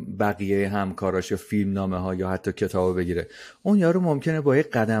یا بقیه همکاراش یا فیلمنامه‌ها یا حتی کتابو بگیره. اون یارو ممکنه با یه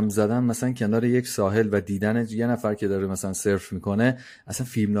قدم زدن مثلا کنار یک ساحل و دیدن یه نفر که داره مثلا سرف میکنه اصلا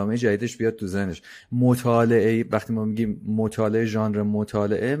فیلمنامه جدیدش بیاد تو ذهنش. مطالعه، وقتی ما میگیم مطالعه، ژانر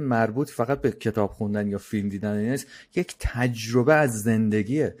مطالعه مربوط فقط به کتاب خوندن یا فیلم دیدن نیست، یک تجربه از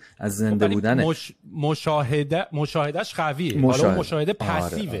زندگیه، از زنده بودنه. مشاهدهش قویه. حالا مشاهده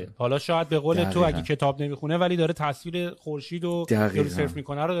پسیوه. آره. حالا شاید به قول تو اگه کتاب نمیخونه ولی داره تصویر خورشید و رو سرف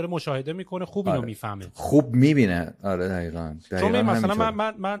میکنه رو داره مشاهده میکنه، خوب اینو میفهمه، خوب میبینه. آره دقیقاً. چون مثلا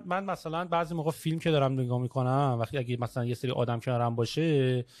من مثلا بعضی موقع فیلم که دارم نگاه میکنم وقتی اگه مثلا یه سری آدم کنارم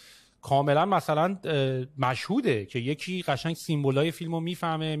باشه کاملا مثلا مشهوده که یکی قشنگ سیمبولای فیلمو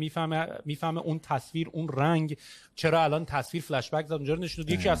میفهمه اون تصویر، اون رنگ، چرا الان تصویر فلش بک زد اونجا رو نشون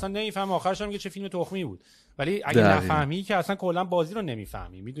داد. یکی اصلا نمیفهمه، آخرش هم میگه چه فیلم تخمی بود. ولی اگه نفهمی که اصلا کلا بازی رو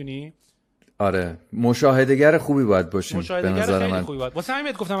نمیفهمی. میدونی؟ آره مشاهده‌گر خوبی باید باشیم به نظر من. خوبی باید. واسه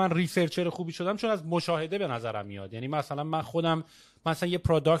همین گفتم من ریسرچر خوبی شدم چون از مشاهده به نظرم میاد. یعنی مثلا من خودم مثلا یه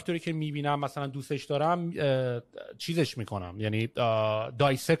پروداکتوری که میبینم مثلا دوستش دارم چیزش میکنم، یعنی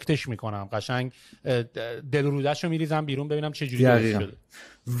دایسکتش میکنم، قشنگ دل و روده‌شو میریزم بیرون ببینم چه جوری درست شده.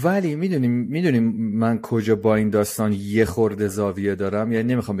 ولی میدونیم من کجا با این داستان یه خورده زاویه دارم،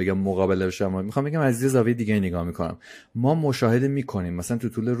 یعنی نمیخوام بگم مقابله بشم، میخوام بگم از یه زاویه دیگه نگاه میکنم. ما مشاهده میکنیم، مثلا تو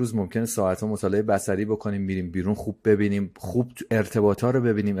طول روز ممکنه ساعت‌ها مطالعه بصری بکنیم، میریم بیرون خوب ببینیم، خوب ارتباطات رو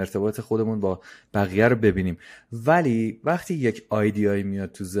ببینیم، ارتباط خودمون با بقیه رو ببینیم. ولی وقتی یک ایده‌ای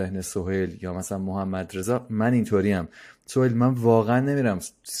میاد تو ذهن سهیل یا مثلا محمد رضا، من اینطوریم سهیل، من واقعا نمیرم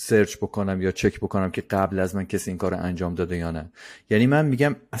سرچ بکنم یا چک بکنم که قبل از من کسی این کار رو انجام داده یا نه. یعنی من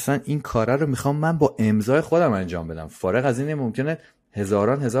میگم اصلا این کاره رو میخوام من با امضای خودم انجام بدم. فارغ از این ممکنه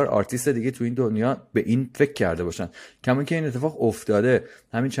هزار آرتیست دیگه تو این دنیا به این فکر کرده باشن. کمون که این اتفاق افتاده.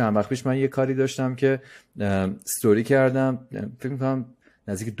 همین چند وقت پیش من یه کاری داشتم که استوری کردم، فکر میکنم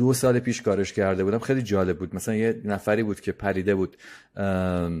نزدیک 2 سال پیش کارش کرده بودم، خیلی جالب بود. مثلا یه نفری بود که پریده بود،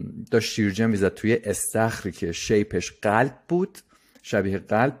 داشت شیرجه میزد توی استخری که شیپش قلب بود، شبیه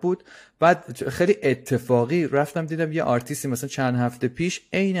قلب بود. بعد خیلی اتفاقی رفتم دیدم یه آرتیستی مثلا چند هفته پیش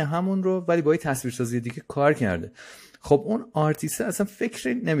عین همون رو ولی با یه تصویرسازی دیگه کار کرده. خب اون آرتیست اصلا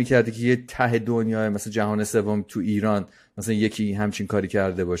فکر نمی‌کرده که یه ته دنیای مثلا جهان سوم تو ایران مثلا یکی همچین کاری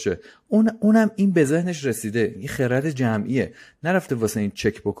کرده باشه. اونم این به ذهنش رسیده، این خرد جمعیه، نرفته واسه این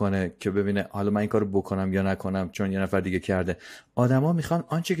چک بکنه که ببینه حالا من این کارو بکنم یا نکنم چون یه نفر دیگه کرده. آدما میخوان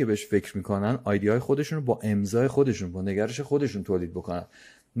آنچه که بهش فکر میکنن، ایده‌های خودشون رو با امضای خودشون، با نگرش خودشون تولید بکنن.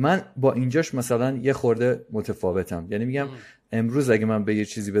 من با اینجاش مثلا یه خورده متفاوتم، یعنی میگم امروز اگه من به یه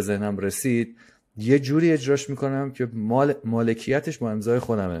چیزی به ذهنم رسید یه جوری اجراش میکنم که مالکیتش با امضای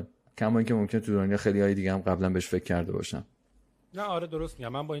خودمه، کما اینکه ممکنه تو دنیا خیلی های دیگه هم قبلا بهش فکر کرده باشم. نه آره درست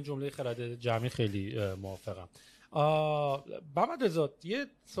میگم، من با این جمله خرد جمعی خیلی موافقم. محمد رضا یه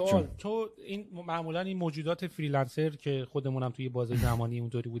سوال، تو این معمولا این موجودات فریلنسر که خودمونم توی بازه زمانی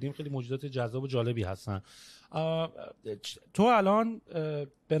اونطوری بودیم خیلی موجودات جذاب و جالبی هستن، تو الان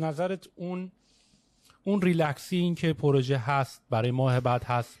به نظرت اون ریلکسینگ که پروژه هست برای ماه بعد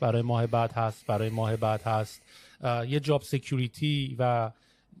هست، برای ماه بعد هست، برای ماه بعد هست، یه جاب سکیوریتی و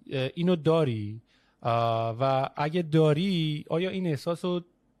اینو داری و اگه داری آیا این احساس رو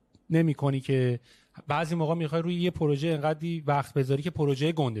نمی کنی که بعضی موقع میخوای روی یه پروژه انقدری وقت بذاری که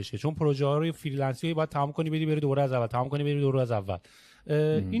پروژه گندشه؟ چون پروژه ها رو فریلنسی باید تمام کنی بری دوره از اول، تمام کنی بری دوره از اول.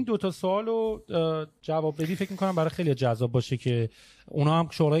 این دوتا سوال رو جواب بدی فکر میکنم برای خیلی جذاب باشه که اونا هم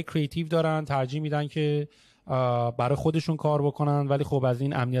شغلای کریتیو دارن، ترجیح میدن که برای خودشون کار بکنن ولی خب از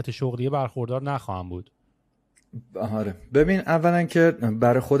این امنیت شغلی برخوردار نخواهم بود. آره ببین، اولا که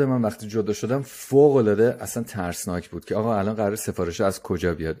برای خود من وقتی جدا شدم فوق العاده اصلا ترسناک بود که آقا الان قرار سفارش از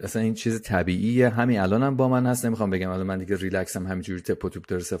کجا بیاد. اصلا این چیز طبیعیه، همین الانم با من هست. نمیخوام بگم الان من دیگه ریلکسم همینجوری تپ و توپ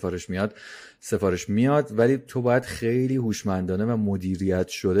داره سفارش میاد ولی تو باید خیلی هوشمندانه و مدیریت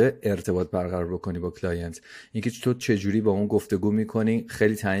شده ارتباط برقرار بکنی با کلاینت. اینکه تو چه جوری با اون گفتگو میکنی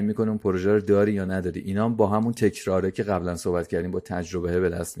خیلی تعیین میکنه اون پروژه رو داری یا نداری. اینا هم با همون تکراره که قبلا صحبت کردیم با تجربه به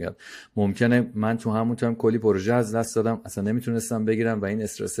دست میاد. ممکنه من تو همون تایم کلی پروژه از دست دادم، اصلا نمیتونستم بگیرم و این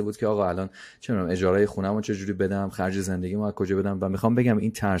استرس بود که آقا الان چه میدونم اجاره خونه‌مو چجوری بدم، خرج زندگیمو از کجا بدم. و میخوام بگم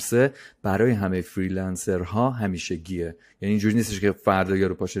این ترسه برای همه فریلنسرها همیشگیه، یعنی اینجوری نیستش که فردا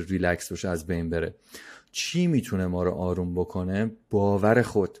یارو پاشه ریلکس بشه از بین بره. چی میتونه ما رو آروم بکنه؟ باور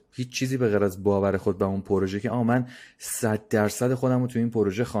خود. هیچ چیزی به غیر از باور خود به اون پروژه که من 100% خودم رو تو این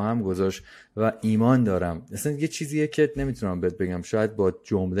پروژه خواهم گذاشت و ایمان دارم. اصلا یه چیزیه که نمیتونم بهت بگم، شاید با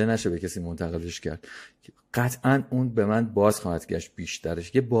جمله نشه به کسی منتقلش کرد، قطعا اون به من باز خواهد گشت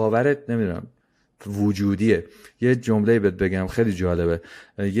بیشترش. یه باورت نمیدونم وجودیه. یه جمله بهت بگم خیلی جالبه.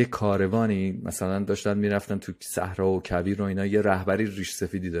 یه کاروانی مثلا داشتن میرفتن تو صحرا و کویر و اینا، یه رهبری ریش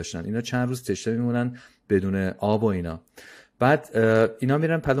سفیدی داشتن، اینا چند روز تشنه میمونن بدون آب و اینا. بعد اینا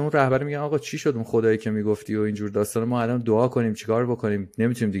میرن پد اون رهبر میگن آقا چی شد اون خدایی که میگفتی و اینجور داستان، ما الان دعا کنیم چیکار بکنیم،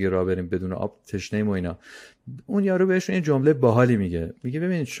 نمیتونیم دیگه راه بریم بدون آب، تشنه‌ایم و اینا. اون یارو بهشون یه جمله باحالی میگه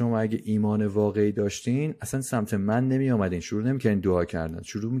ببینید شما اگه ایمان واقعی داشتین اصلا سمت من نمی اومدین، شروع نمیکردین دعا کردن،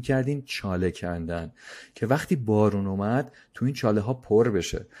 شروع میکردین چاله کردن که وقتی بارون اومد تو این چاله ها پر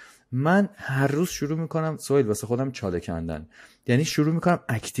بشه. من هر روز شروع میکنم سویل واسه خودم چاله کندن، یعنی شروع میکنم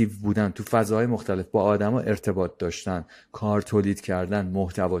اکتیو بودن تو فضاهای مختلف، با آدما ارتباط داشتن، کار تولید کردن،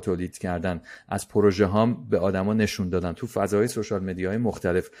 محتوا تولید کردن، از پروژه هام به آدما نشون دادن تو فضاهای سوشال مدیاهای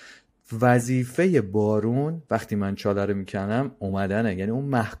مختلف. وظیفه بارون وقتی من چاله رو میکنم اومدنه، یعنی اون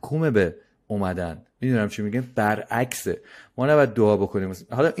محکومه به اومدن. میدونم چی میگم، برعکسه. ما نباید دعا بکنیم.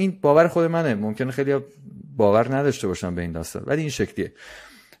 حالا این باور خود منه، ممکنه خیلی باور نداشته باشن به این داستان ولی این شکلیه.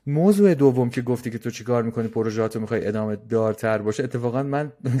 موضوع دوم که گفتی که تو چی کار میکنی، پروژهاتو میخوای ادامه دارتر باشه، اتفاقا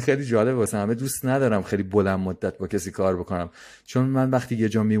من خیلی جالب واسه همه دوست ندارم خیلی بلند مدت با کسی کار بکنم، چون من وقتی یه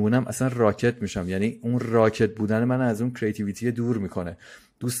جا میمونم اصلا راکت میشم، یعنی اون راکت بودن من از اون کریتیویتی دور میکنه.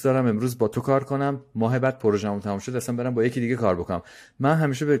 دوست دارم امروز با تو کار کنم، ماه بعد پروژه‌مون تموم شد اصلا برم با یکی دیگه کار بکنم. من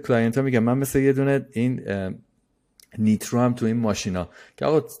همیشه به کلاینت‌ها میگم من مثل یه دونه این نیترو هم تو این ماشینا که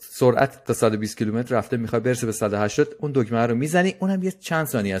آقا سرعت تا 120 کیلومتر رفته میخوای برسه به 180، اون دکمه رو میزنی، اونم یه چند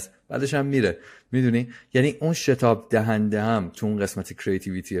ثانیه است بعدش هم میره. میدونی یعنی اون شتاب دهنده هم تو اون قسمت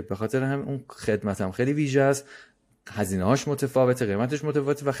کریتیویتیه. به خاطر هم اون خدمتم خیلی ویژه است، هزینه‌هاش متفاوته، قیمتش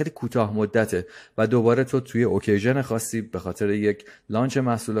متفاوته و خیلی کوتاه مدته و دوباره تو توی اوکیژن خاصی به خاطر یک لانچ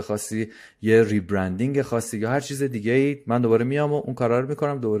محصول خاصی، یه ریبرندینگ خاصی یا هر چیز دیگه‌ای من دوباره میام و اون کارا رو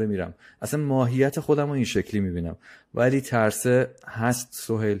میکنم، دوباره میرم. اصلا ماهیت خودم رو این شکلی میبینم. ولی ترسه هست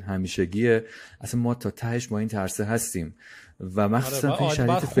سهیل، همیشگیه. اصلا ما تا تهش با این ترسه هستیم و مخصوصا تو این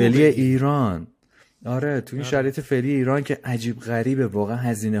شرایط فعلی ایران. آره تو این شرایط فعلی ایران که عجیب غریبه واقعا.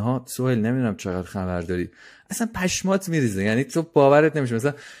 هزینه ها سهیل نمیدونم چقدر خبر داری، اصلا پشمات میریزه، یعنی تو باورت نمیشه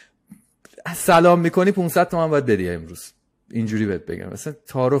مثلا سلام میکنی 500 تومن باید بدی امروز. اینجوری بهت بگم، مثلا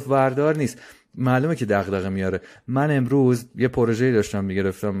تعارف بردار نیست. معلومه که دغدغه میاره. من امروز یه پروژه‌ای داشتم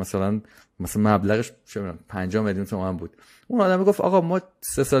میگرفتم، مثلا مبلغش 50 میلیون تومان بود. اون آدم گفت آقا ما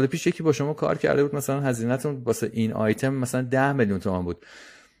 3 سال پیش یکی با شما کار کرده بود، مثلا هزینه‌تون واسه این آیتم مثلا 10 میلیون تومان بود.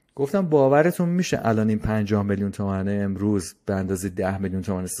 گفتم باورتون میشه الان این 50 میلیون تومانه امروز به اندازه 10 میلیون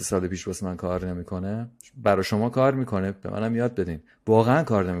تومان 3 سال پیش واسه من کار نمیکنه؟ برای شما کار میکنه، به منم یاد بدین. واقعا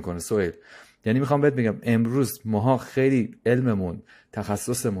کار نمیکنه سهیل. یعنی میخوام بهت بگم امروز ماها خیلی علممون،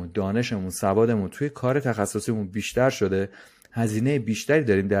 تخصصمون، دانشمون، سوادمون توی کار تخصصیمون بیشتر شده، هزینه بیشتری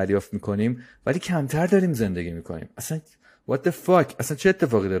داریم دریافت میکنیم ولی کمتر داریم زندگی میکنیم. اصلا what the fuck، اصلا چه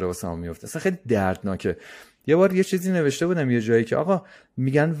اتفاقی داره واسه ما میفته؟ اصلا خیلی دردناکه. یه بار یه چیزی نوشته بودم یه جایی که آقا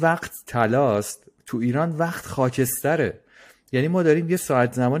میگن وقت طلاست، تو ایران وقت خاکستره. یعنی ما داریم یه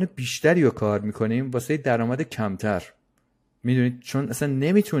ساعت زمان بیشتری رو کار میکنیم واسه درآمد کمتر. میدونید چون اصلا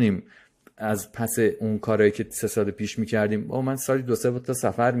نمیتونیم از پس اون کارهایی که 3 سال پیش میکردیم. من سالی 2-3 تا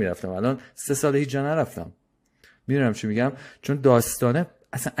سفر میرفتم، الان 3 سال هیچ جا نرفتم. میدونم چی میگم؟ چون داستانه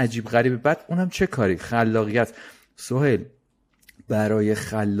اصلا عجیب غریبه. بعد اونم چه کاری؟ خلاقیت. سهیل برای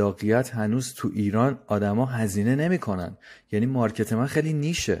خلاقیت هنوز تو ایران آدما هزینه نمیکنن. یعنی مارکت من خیلی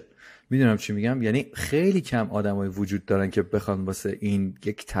نیشه. میدونم چی میگم؟ یعنی خیلی کم آدمای وجود دارن که بخوان واسه این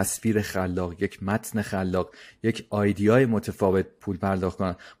یک تصویر خلاق، یک متن خلاق، یک ایده‌ای متفاوت پول پرداخت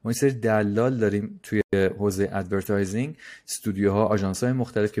کنن. ما یه سری دلال داریم توی حوزه ادورتایزینگ، استودیوها، آژانس‌های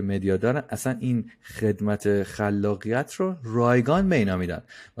مختلف که مدیا دارن، اصلا این خدمت خلاقیت رو رایگان به اینا میدن.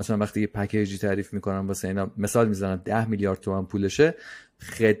 مثلا وقتی یه پکیجی تعریف میکنن واسه اینا، مثال میزنن 10 میلیارد تومان پولشه،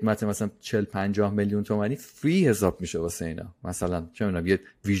 خدمت مثلا 40-50 میلیون تومانی فری حساب میشه واسه اینا. مثلا چه میدونم یه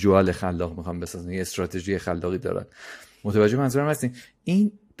ویژوال خلاق میخوام بسازن، یه استراتژی خلاقی دارن. متوجه منظورم هستین؟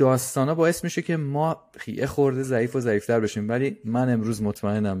 این داستانا باعث میشه که ما یه خورده ضعیف و ضعیفتر بشیم. ولی من امروز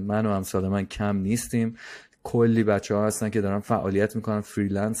مطمئنم من و امثال من کم نیستیم. کلی بچه‌ها هستن که دارن فعالیت میکنن،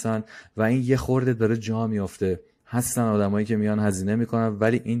 فریلنسن و این یه خورده داره جا میفته. هستن آدمایی که میان هزینه میکنن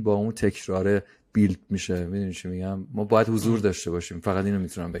ولی این با اون تکراره بیلد میشه. میدونی چی میگم؟ ما باید حضور داشته باشیم. فقط اینو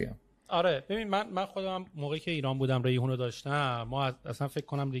میتونم بگم. آره ببین من خودم موقعی که ایران بودم ریحون رو داشتم، ما اصلا فکر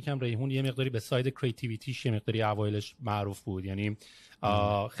کنم یکم ریحون یه مقداری به ساید کریتیویتیش یه مقداری اوایلش معروف بود. یعنی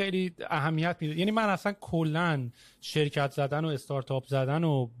خیلی اهمیت میده. یعنی من اصلا کلا شرکت زدن و استارتاپ زدن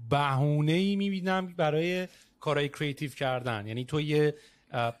و بهونه‌ای میبینم برای کارهای کریتیو کردن. یعنی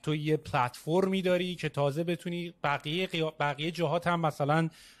تو یه پلتفرمی داری که تازه بتونی بقیه جهات هم مثلا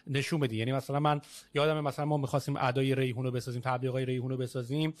نشون بدی. یعنی مثلا من یادمه مثلا ما می‌خواستیم ادای ریحون رو بسازیم، تبلیغای ریحون رو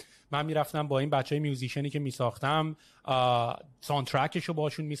بسازیم، من میرفتم با این بچهای میوزیشنی که میساختم ساوندترکش رو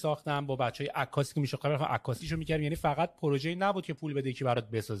باشون میساختم، با بچهای عکاسی که میساختم عکاسیشو میکردیم. یعنی فقط پروژه‌ای نبود که پول بده که برات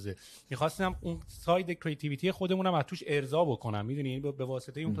بسازه، می‌خواستم اون ساید کریتیویتی خودمونم از توش ارضا بکنم. میدونی یعنی به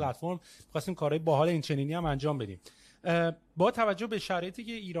واسطه اون پلتفرم می‌خواستیم کارهای باحال این چنینی هم انجام بدیم. با توجه به شرایطی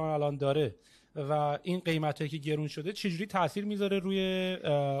که ایران الان داره و این قیمتایی که گرون شده، چجوری تاثیر میذاره روی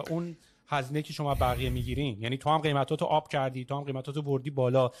اون هزینه که شما بقیه میگیرین؟ یعنی تو هم قیمتاتو آپ کردی، تو هم قیمتاتو بردی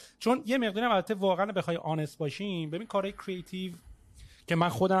بالا. چون یه مقداری البته واقعا بخوای آنست باشیم، ببین کارهای کریتیو که من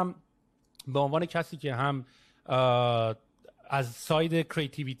خودم به عنوان کسی که هم از ساید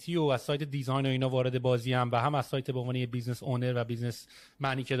کریتیویتی و از ساید دیزاین و اینا وارد بازی هم و هم از سایت به عنوان یه بیزنس اونر و بیزنس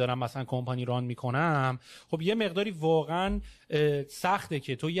منی که دارم مثلا کمپانی ران میکنم، خب یه مقداری واقعا سخته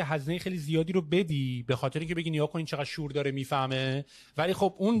که تو یه هزینه خیلی زیادی رو بدی به خاطر اینکه بگی نیا کن این چقدر شور داره میفهمه، ولی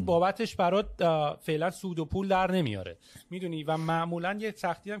خب اون بابتش برات فعلا سود و پول در نمیاره. میدونی؟ و معمولا یه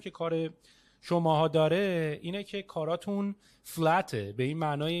سختی هم که کار شماها داره اینه که کاراتون فلته، به این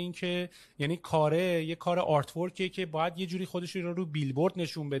معنای این که یعنی یه کار آرت ورکیه که باید یه جوری خودش رو بیلبورد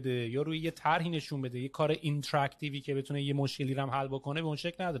نشون بده یا روی یه طرحی نشون بده، یه کار اینتراکتیوی که بتونه یه مشکلی رو هم حل بکنه، به اون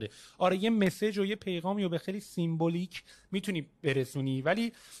شکل نداره. آره یه مسیج و یه پیغامی رو به خیلی سیمبولیک میتونی برسونی،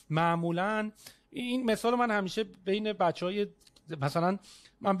 ولی معمولا این مثال من همیشه بین بچهای مثلا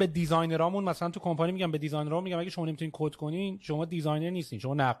من به دیزاینرامون مثلا تو کمپانی میگم، به دیزاینرامون میگم اگه شما نمیتونین کد کنین شما دیزاینر نیستین،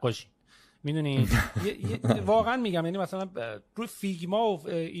 شما نقاشی. میدونی واقعا میگم، یعنی مثلا روی فیگما و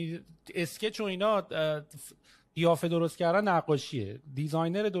اسکچ و اینا قیافه درست کردن نقاشیه،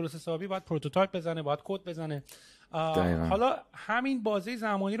 دیزاینر درست حسابی باید پروتوتایپ بزنه، باید کد بزنه. حالا همین بازه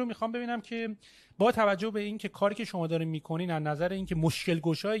زمانی رو میخوام ببینم که با توجه به این که کاری که شما دارین میکنین از نظر این که مشکل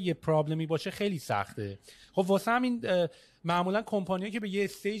گشای یه پرابلمی باشه خیلی سخته. خب واسه همین معمولا کمپانیایی که به یه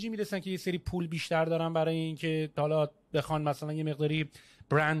استیجی میرسن که یه سری پول بیشتر دارن برای این که حالا بخوان مثلا یه مقداری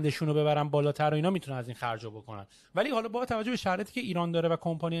برندشون رو ببرن بالاتر و اینا، میتونن از این خرجا بکنن. ولی حالا با توجه به شرایطی که ایران داره و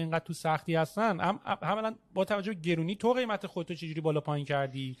کمپانی اینقدر تو سختی هستن، عملاً با توجه به گرونی تو قیمت خودت چجوری بالا پایین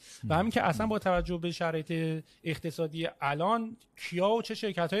کردی و همین که اصلا با توجه به شرایط اقتصادی الان کیا و چه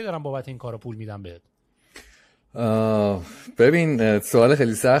شرکتایی دارن بابت این کارا پول میدن بهت؟ ببین سوال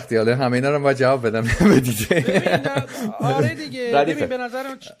خیلی سختی، حالا همه اینا رو باید جواب بدم دیگه. آره دیگه. ببین به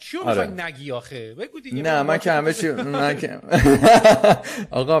نظرم چیو میخوای نگی آخه؟ بگو دیگه. نه من که همه چی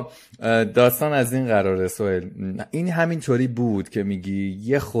آقا داستان از این قراره سهیل، این همینطوری بود که میگی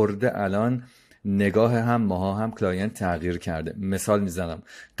یه خورده الان نگاه هم ماها هم کلاینت تغییر کرده. مثال میزنم،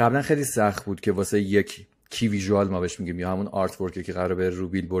 قبلا خیلی سخت بود که واسه یک کی ویژوال ما بهش میگیم یا همون آرت ورکی که قراره به رو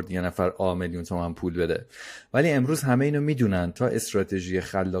بیلبورد یه نفر میلیون تومان پول بده، ولی امروز همه اینو میدونن تا استراتژی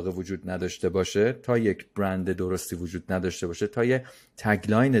خلاقه وجود نداشته باشه، تا یک برند درستی وجود نداشته باشه، تا یه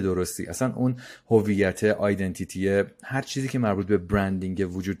تگلاین درستی، اصلا اون هویت، آیدنتیتی، هر چیزی که مربوط به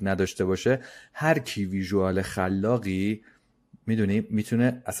برندینگ وجود نداشته باشه، هر کی ویژوال خلاقی میدونی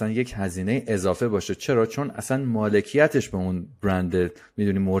میتونه اصلا یک هزینه اضافه باشه. چرا؟ چون اصلا مالکیتش به اون برند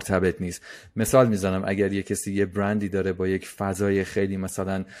میدونی مرتبط نیست. مثال میزنم، اگر یه کسی یه برندی داره با یک فضای خیلی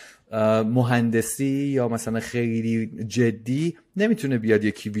مثلا مهندسی یا مثلا خیلی جدی، نمیتونه بیاد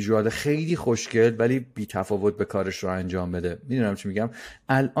یکی ویژوال خیلی خوشگل ولی بی تفاوت به کارش رو انجام بده. میدونم چی میگم؟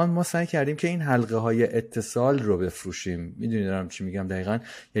 الان ما سعی کردیم که این حلقه های اتصال رو بفروشیم. میدونم چی میگم دقیقاً؟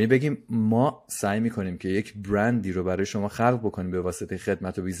 یعنی بگیم ما سعی میکنیم که یک برندی رو برای شما خلق بکنیم به واسطه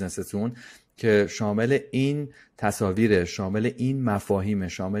خدمت و بیزنستون که شامل این تصاویر، شامل این مفاهیم،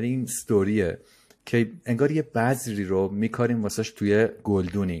 شامل این ستوریه که انگار یه بذری رو میکاریم واسش توی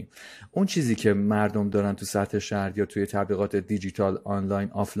گلدونی. اون چیزی که مردم دارن تو سطح شهر یا توی تبلیغات دیجیتال آنلاین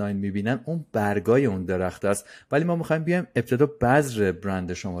آفلاین میبینن اون برگای اون درخت است، ولی ما میخوایم بیایم ابتدا بذر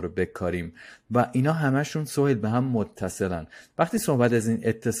برند شما رو بکاریم و اینا همشون سهیل به هم متصلن. وقتی صحبت از این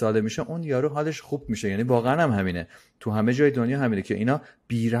اتصال میشه اون یارو حالش خوب میشه. یعنی واقعا هم همینه، تو همه جای دنیا همینه که اینا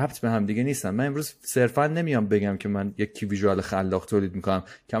بی ربط به هم دیگه نیستن. من امروز صرفا نمیام بگم که من یک کی ویژوال خلاق تولید میکنم،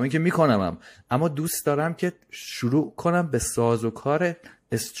 کما اینکه میکنمم، اما دوست دارم که شروع کنم به سازوکار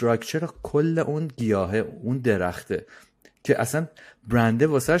استراکچر کل اون گیاهه، اون درخته، که اصلا برنده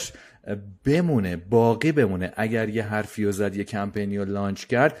واسش بمونه، باقی بمونه. اگر یه حرفی رو زد، یه کمپینی رو لانچ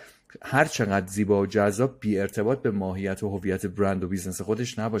کرد، هر چقدر زیبا و جذاب، بی ارتباط به ماهیت و هویت برند و بیزنس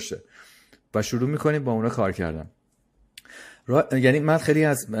خودش نباشه و شروع میکنیم با اونا کار کردن. یعنی من خیلی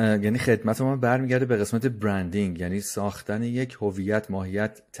از یعنی خدمت من برمیگرده به قسمت برندینگ، یعنی ساختن یک هویت،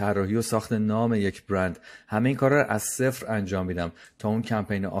 ماهیت، طراحی و ساخت نام یک برند. همه این کارا رو از صفر انجام میدم تا اون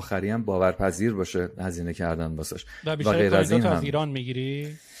کمپین آخری هم باورپذیر باشه هزینه کردن واسش. و غیر از این هم از ایران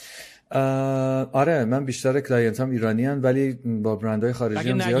میگیری؟ آره من بیشتر کلاینتام ایرانی ان، ولی با برندهای خارجی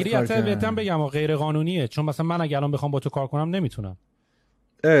هم زیاد کار کردم. اگه نگیری بگم غیر قانونیه، چون مثلا من اگه الان بخوام با تو کار کنم نمیتونم.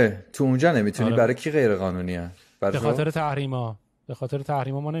 تو اونجا نمیتونی. آره. برای کی غیر قانونیه؟ به خاطر تحریما. به خاطر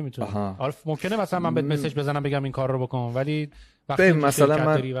تحریما ما نمیتونیم. آره ممکنه مثلا من بهت مسیج بزنم بگم این کار رو بکن، ولی وقتی مثلا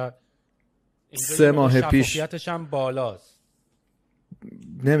من 3 ماه پیش شفافیتش هم بالاست.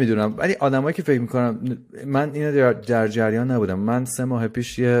 نمیدونم، ولی آدمایی که فکر میکنم، من اینو در جریان نبودم. من 3 ماه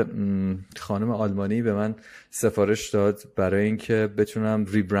پیش یه خانم آلمانی به من سفارش داد برای اینکه بتونم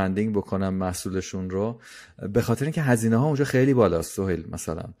ریبرندینگ بکنم محصولشون رو، به خاطر اینکه هزینه ها اونجا خیلی بالاست سهیل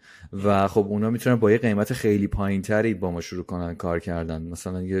مثلا، و خب اونا میتونن با یه قیمت خیلی پایینتری با ما شروع کنن کار کردن.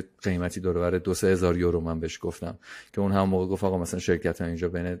 مثلا یه قیمتی دور و بر 2-3 هزار یورو من بهش گفتم که اون هم موقع گفت آقا مثلا شرکت‌ها اینجا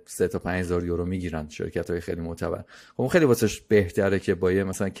بین 3 تا 5 هزار یورو میگیرن، شرکت‌های خیلی معتبر. خب خیلی واسش بهتره که با یه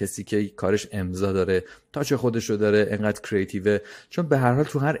مثلا کسی که کارش امضا داره، تاچ خودشو داره، انقدر کریتیو، چون به هر حال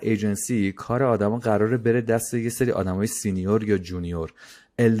تو هر ایجنسی کار آدما قراره بره دست یه سری آدمای سینیور یا جونیور.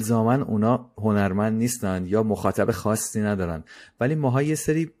 الزاماً اونا هنرمند نیستن یا مخاطب خاصی ندارن، ولی ماها یه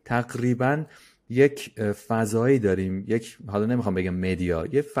سری تقریباً یک فضایی داریم، یک حالا نمیخوام بگم مدیا،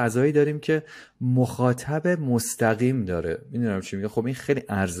 یه فضایی داریم که مخاطب مستقیم داره. میدونم چی میگم؟ خب این خیلی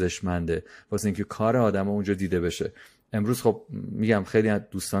ارزشمنده واسه اینکه کار آدما اونجا دیده بشه. امروز خب میگم خیلی از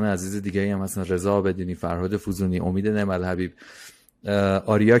دوستان عزیز دیگه هم مثلا رضا عابدینی، فرهاد فوزونی، امید نعم‌الحبیب،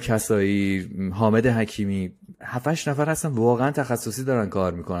 آریا کسایی، حامد حکیمی، 7-8 نفر هستن واقعا تخصصی دارن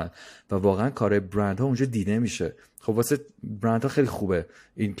کار میکنن و واقعا کار برندها اونجا دیده میشه. خب واسه برندها خیلی خوبه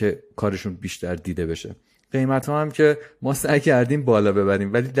این که کارشون بیشتر دیده بشه. قیمت ها هم که ما سعی کردیم بالا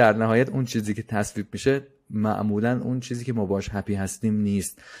ببریم، ولی در نهایت اون چیزی که تصویب میشه معمولا اون چیزی که ما باش هپی هستیم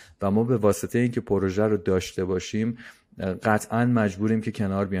نیست و ما به واسطه اینکه پروژه رو داشته باشیم قطعا مجبوریم که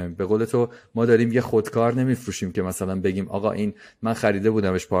کنار بیایم. به قول تو ما داریم یه خودکار نمیفروشیم که مثلا بگیم آقا این من خریده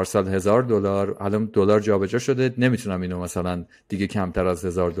بودمش پارسال $1000، الان دلار جابجا شده نمیتونم اینو مثلا دیگه کمتر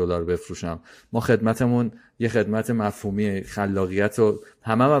از $1000 بفروشم. ما خدمتمون یه خدمت مفهومی خلاقیت و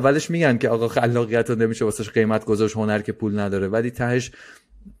همه اولش میگن که آقا خلاقیت رو نمیشه واسش قیمت گذاشت، هنر که پول نداره، ولی تهش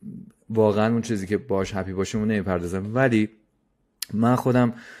واقعا اون چیزی که باش هپی باشیم اون نمیپردازم. ولی من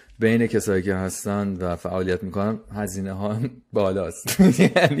خودم بین کسایی که هستن و فعالیت میکنم هزینه ها بالاست.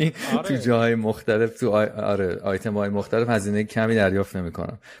 یعنی تو جاهای مختلف، تو آیتم های مختلف هزینه کمی دریافت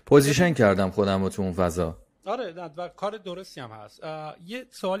نمیکنم. پوزیشن کردم خودم رو تو اون فضا. آره و کار درستی هم هست. یه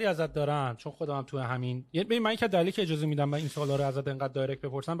سوالی ازت دارم چون خودم هم تو همین، یعنی من که دلیلی که اجازه میدم این سوالا رو ازت انقدر دایرکت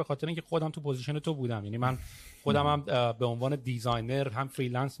بپرسم به خاطر اینکه خودم تو پوزیشن تو بودم. یعنی من خودم هم به عنوان دیزاینر هم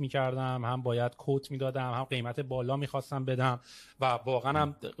فریلنس میکردم، هم باید کد میدادم، هم قیمت بالا میخواستم بدم و واقعا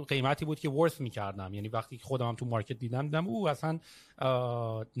هم قیمتی بود که ورث میکردم. یعنی وقتی خودم هم تو مارکت دیدم اصلا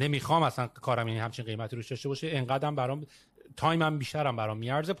نمیخوام اصلا کارم این همچین قیمتی روش داشته باشه، انقدرم برام تایمم بیشترم برام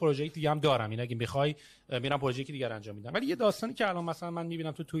میارزه. پروژه دیگه هم دارم، این اگه بخوای میرم پروژه دیگه انجام میدم. ولی یه داستانی که الان مثلا من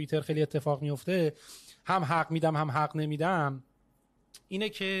میبینم تو توییتر خیلی اتفاق میفته، هم حق میدم هم حق نمیدم، اینه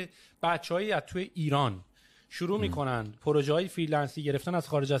که بچه‌ای از توی ایران شروع میکنن پروژه های فریلنسی گرفتن از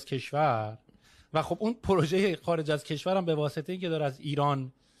خارج از کشور و خب اون پروژه خارج از کشور هم به واسطه اینکه داره از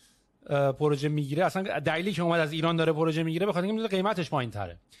ایران پروژه میگیره، اصلا دلیلی که اومد از ایران داره پروژه میگیره به خاطر اینکه قیمتش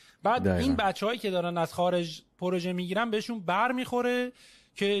پایین‌تره. بعد این بچه‌هایی که دارن از خارج پروژه میگیرن بهشون بر میخوره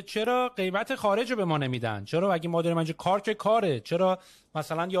که چرا قیمت خارج رو به ما نمیدن، چرا اگه ما داریم اینجا کار که کاره، چرا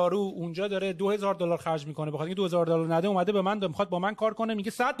مثلا یارو اونجا داره $2000 خرج میکنه بخاطر اینکه $2000 نده اومده به من میخواد با من کار کنه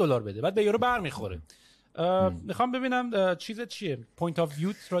میگه $100 بده، بعد به یارو بر میخوره. میخوام ببینم چیز چیه، پوینت آف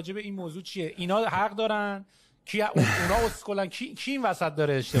ویو راجع به این موضوع چیه؟ اینا حق دارن؟ کی اونا اسکلن؟ کی این وسط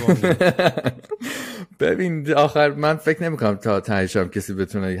داره اشتباه میکنه؟ ببین آخر من فکر نمیکنم تا تهش هم کسی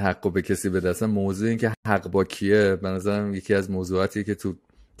بتونه حقو به کسی بده. اصلا موضوع این که حق با کیه به نظرم یکی از موضوعاتیه که تو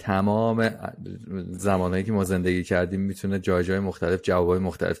تمام زمانهایی که ما زندگی کردیم میتونه جای مختلف جوابای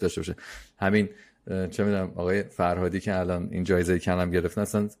مختلف داشته باشه. همین چه میدونم آقای فرهادی که الان این جایزه کلم گرفتن،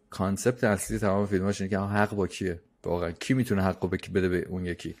 اصلا کانسپت اصلی تمام فیلماش اینه که حق با کیه، واقعا کی میتونه حقو بده به اون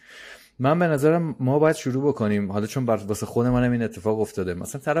یکی. من به نظرم ما باید شروع بکنیم، حالا چون واسه خود منم این اتفاق افتاده،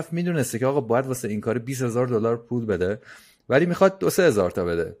 مثلا طرف میدونسته که آقا باید واسه این کار $20,000 پول بده ولی میخواد 2-3 هزار تا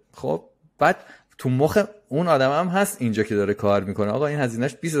بده. خب بعد تو مخ اون آدم هم هست اینجا که داره کار میکنه آقا این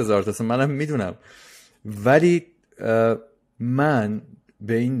هزینهش 20,000 تا، منم میدونم، ولی من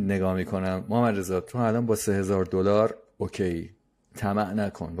به این نگاه میکنم محمد رضا تو الان با $3,000 اوکی، طمع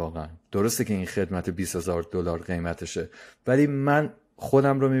نکن. واقعا درسته که این خدمت $20,000 قیمتشه، ولی من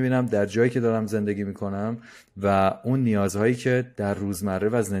خودم رو میبینم در جایی که دارم زندگی میکنم و اون نیازهایی که در روزمره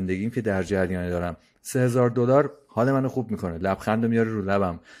و زندگیم که در جریان دارم. $3,000 حال منو خوب میکنه، لبخند میاره رو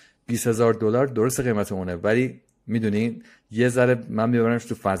لبم. $20,000 درست قیمت اونه، ولی میدونی یه ذره من میبرمش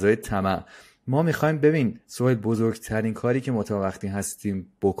تو فضای طمع. ما میخوایم ببین سوال بزرگترین کاری که ما تا وقتی هستیم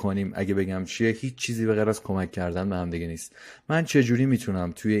بکنیم اگه بگم چیه، هیچ چیزی به غیر از کمک کردن به هم دیگه نیست. من چه جوری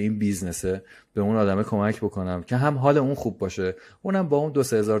میتونم توی این بیزنسه به اون آدمه کمک بکنم که هم حال اون خوب باشه، اونم با اون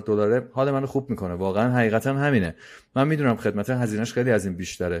 $2-3 هزار حال منو خوب میکنه. واقعا حقیقتا همینه. من میدونم خدمت هزینه‌اش خیلی از این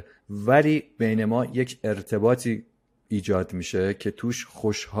بیشتره، ولی بین ما یک ارتباطی ایجاد میشه که توش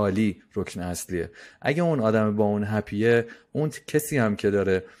خوشحالی رکن اصلیه. اگه اون آدم با اون هپیه، اون کسی هم که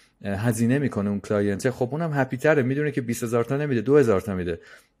داره هزینه میکنه اون کلاینته، خب اونم هپی تره، میدونه که 20,000 تا نمیده 2,000 تا میده،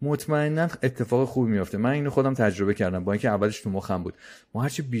 مطمئنا اتفاق خوبی میفته. من اینو خودم تجربه کردم، با اینکه اولش تو مخم بود. ما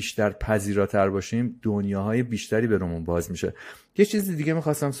هرچی بیشتر پذیراتر باشیم دنیاهای بیشتری برامون باز میشه. یه چیز دیگه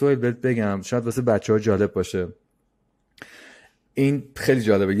میخواستم سوال بگم، شاید واسه بچه‌ها جالب باشه. این خیلی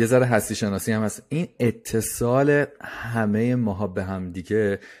جالبه، یه ذره هستی شناسی هم هست. این اتصال همه ماها به هم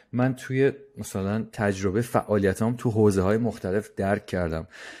دیگه من توی مثلا تجربه فعالیتام تو حوزه‌های مختلف درک کردم.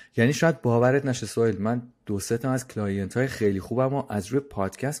 یعنی شاید باورت نشه سویل، من 2-3 تا از کلاینت‌های خیلی خوبمو از روی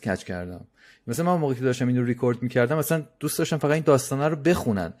پادکست کچ کردم. مثلا من موقعی که داشتم اینو ریکورد می‌کردم مثلا دوست داشتم فقط این داستانا رو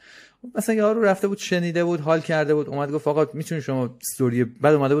بخونن. مثلا یارو رفته بود شنیده بود حال کرده بود اومد گفت آقا میتونی شما استوری،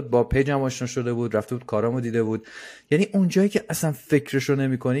 بعد اومده بود با پیجم آشنا شده بود، رفته بود کارامو دیده بود. یعنی اونجایی که اصلا فکرشو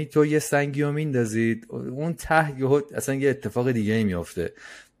نمی‌کنی تو یه سنگیو میندازید اون ته یهو اصلا یه اتفاق دیگه‌ای میفته.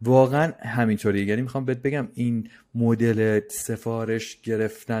 واقعا همینطوریه. یعنی میخوام بهت بگم این مدل سفارش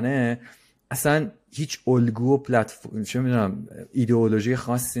گرفتنه اصلا هیچ الگو و پلتفرم چه میدونم ایدئولوژی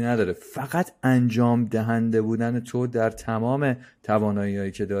خاصی نداره، فقط انجام دهنده بودن تو در تمام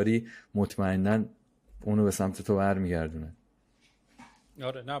توانایی‌هایی که داری مطمئناً اونو به سمت تو برمیگردونه.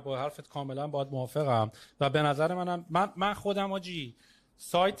 آره نه با حرفت کاملا باید موافقم و به نظر من خودم آجی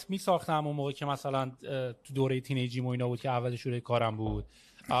سایت می ساختم اون موقع که مثلا تو دوره تینیجی و اینا بود که اول شروع کارم بود.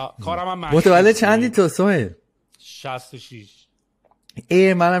 کارم هم متولد چندی تو سوهل؟ 66.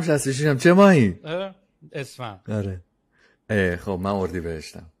 منم 66 هم. چه ماهی؟ اسفند. آره. خب من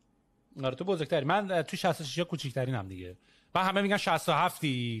اردیبهشتم. آره تو بزرگتری، من تو 66 کوچیک‌ترینم دیگه. من همه میگن 67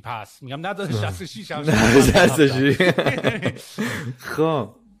 پس میگم نداده 66 هم. 66.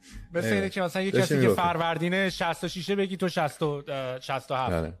 خب مثل اینه که مثلا یه کسی که فروردین 66 بگی تو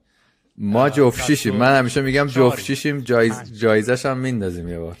 67. ما جفت شیشیم. من همیشه میگم جفت شیشیم، جایزش هم میندازیم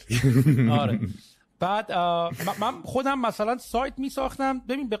یه بار. آره. بعد من خودم مثلا سایت میساختم،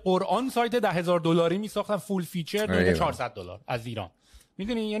 ببین به قرآن سایت $10,000 میساختم فول فیچر داده $400 از ایران.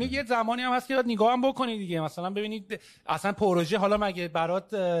 میدونی یعنی یه زمانی هم هست که باید نگاه هم بکنی دیگه، مثلا ببینید اصلا پروژه حالا مگه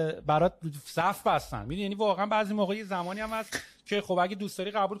برات صف بستن، میدونی یعنی واقعا بعضی موقع یه زمانی هم هست که خب اگه دوست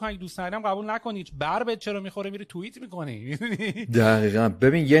داری قبول کن، اگه دوست نداری قبول نکنی، بهت چرا میخوره میری توییت میکنی، میدونی. دقیقاً.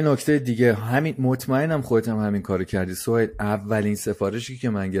 ببین یه نکته دیگه، همین مطمئنم خودت هم همین کارو کردی سهیل. اولین سفارشی که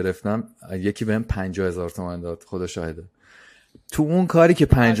من گرفتم یکی بهم 50,000 تومان داد، خدا شاهده. تو اون کاری که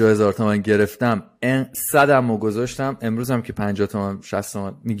 50,000 تومان گرفتم 100مو گذاشتم، امروز هم که 50 تومان 60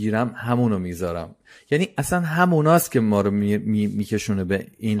 تومان میگیرم همونو میذارم. یعنی اصلا هموناست که ما رو میکشونه به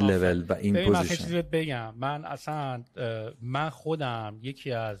این لول و این پوزیشن. من چیزی بگم، من خودم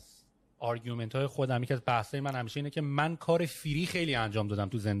یکی از آرگومنت های خودم، یکی از بحثای من همیشه اینه که من کار فری خیلی انجام دادم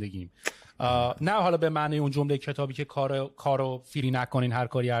تو زندگیم. نه حالا به معنی اون جمله کتابی که کارو فری نکنین، هر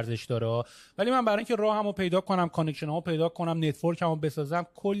کاری ارزش داره، ولی من برای اینکه راهمو پیدا کنم، کانکشنامو پیدا کنم، نتورکمو بسازم،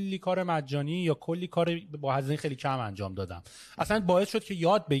 کلی کار مجانی یا کلی کار با هزینه خیلی کم انجام دادم. اصلا باعث شد که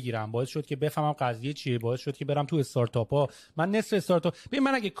یاد بگیرم، باعث شد که بفهمم قضیه چیه، باعث شد که برم تو استارتاپ‌ها. من نصف استارتاپ ببین،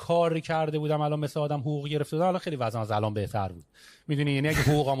 من اگه کار کرده بودم الان مثل آدم حقوق گرفته بودم، الان خیلی وضعم از الان بهتر بود. میدونی یعنی اگه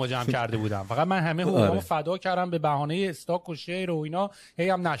حقوقامو جمع کرده بودم، فقط من همه حقوقامو فدا کردم به بهانه استاک و شیر و اینا، هی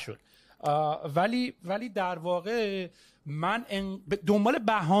هم نشد. ولی در واقع من دنبال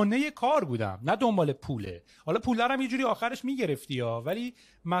بهانه کار بودم، نه دنبال پوله. حالا پول هم یه جوری آخرش میگرفتی ها، ولی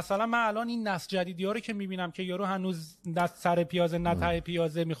مثلا من الان این نسل جدیدی ها رو که میبینم که یارو هنوز نه سر پیازه نه ته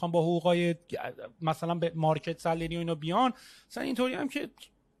پیازه، میخوام با حقوقای مثلا به مارکت سالری و اینا بیان، مثلا اینطوری هم که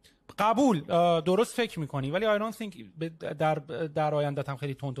قبول درست فکر میکنی، ولی I don't think در آیندت هم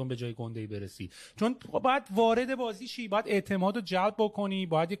خیلی تون به جای گنده‌ای برسی، چون باید وارد بازی شی، باید اعتماد رو جلب بکنی،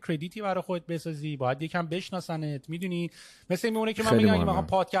 باید یه کردیتی برای خودت بسازی، باید یکم بشناسنت. میدونی مثل میمونه که من میگم اگه من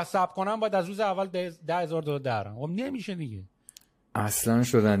پادکست ثبت کنم باید از روز اول $10,000 درم. خب نمیشه دیگه، اصلا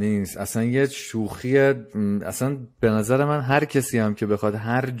شدنی نیست. اصلا یه شوخیه. اصلا به نظر من هر کسی هم که بخواد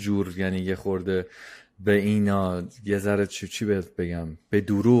هر جور یعنی یه خورده به اینا یه ذره چی بگم، به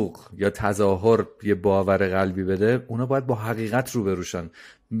دروغ یا تظاهر یه باور قلبی بده، اونا باید با حقیقت روبروشن.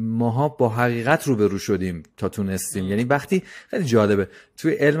 ماها با حقیقت روبرو شدیم تا تونستیم. یعنی وقتی خیلی جالبه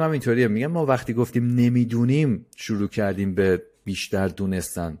توی علم هم اینطوریه، میگن ما وقتی گفتیم نمیدونیم شروع کردیم به بیشتر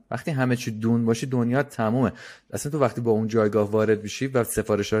دونستن. وقتی همه چی دون باشی دنیا تمومه. اصلا تو وقتی با اون جایگاه وارد بشی و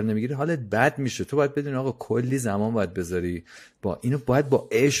سفارش‌ها رو نمیگیری حالت بد میشه. تو باید بدونی آقا کلی زمان باید بذاری، با اینو باید با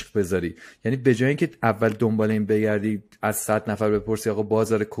عشق بذاری. یعنی به جای اینکه اول دنبال این بگردی از 100 نفر بپرسی آقا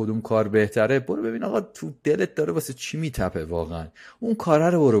بازار کدوم کار بهتره، برو ببین آقا تو دلت داره واسه چی میتپه واقعا، اون کاره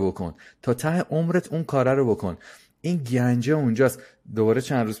رو برو بکن تا ته عمرت، اون کاره رو بکن. این گنجه اونجاست. دوباره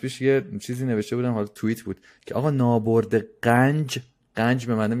چند روز پیش یه چیزی نوشته بودم، حالا توییت بود که آقا نابرد قنج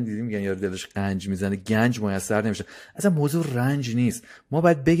به معنی دیدیم میگن یار دلش قنج میزنه، گنج میسر نمیشه. اصلا موضوع رنج نیست. ما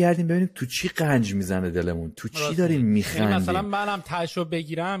باید بگردیم ببینیم تو چی قنج میزنه دلمون، تو چی داریم میخندیم. مثلا منم تشو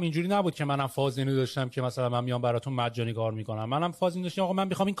بگیرم اینجوری نبود که منم فازینو داشتم که مثلا من میام براتون مجانی کار میکنم. منم فازین داشتم آقا من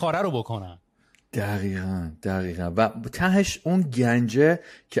میخوام این کاره رو بکنم. دقیقاً و تهش اون گنجه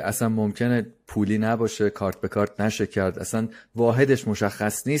که اصلا ممکنه پولی نباشه، کارت به کارت نشه کرد، اصلا واحدش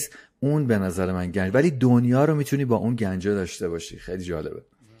مشخص نیست، اون به نظر من گنج. ولی دنیا رو میتونی با اون گنجه داشته باشی. خیلی جالبه.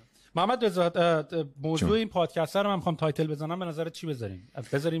 محمد رضا، موضوع این پادکست رو من میخوام تایتل بزنم، به نظرت چی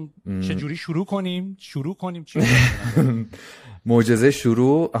بذاریم؟ چه جوری شروع کنیم چی معجزه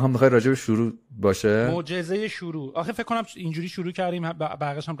شروع. هم میخوای راجع به شروع باشه؟ معجزه شروع. آخه فکر کنم اینجوری شروع کردیم،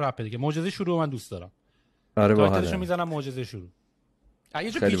 بقیه‌اش هم رپ دیگه. معجزه شروع من دوست دارم. آره باحاله. تایتلشو میزنم معجزه شروع.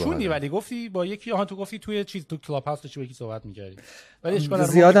 اگه چه پیچوندی ولی گفتی با یکی تو گفتی توی چیز تو کلاب هاوس داشتی با یکی صحبت می‌کردی. ولی اشکال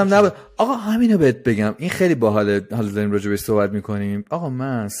زیادم نبود. آقا همینو بهت بگم، این خیلی باحاله. حالا داریم راجع بهش صحبت می‌کنیم. آقا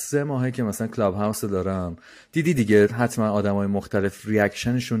من 3 ماهه که مثلا کلاب هاوس دارم، دیدی دیگه حتما آدمای مختلف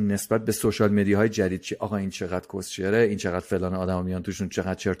ریاکشنشون نسبت به سوشال مدیاهای جدید چی، آقا این چقدر کسچره، این چقدر فلان، آدما میان توشون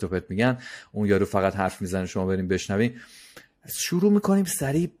چقدر چرت و پرت میگن، اون یارو فقط حرف میزنه شما بریم بشنوین. شروع میکنیم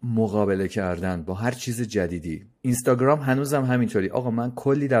سریع مقابله کردن با هر چیز جدیدی. اینستاگرام هنوزم همینطوری. آقا من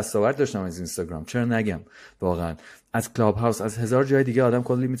کلی دستاورد داشتم از اینستاگرام، چرا نگم واقعا. از کلاب هاوس، از 1000 جای دیگه آدم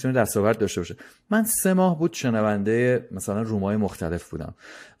کلی میتونه دستاورد داشته باشه. من 3 ماه بود شنونده مثلا رومای مختلف بودم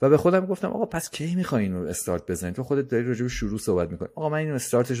و به خودم گفتم آقا پس کی میخوای اینو استارت بزنی؟ تو خودت داری راجع به شروع صحبت میکنی. آقا من اینو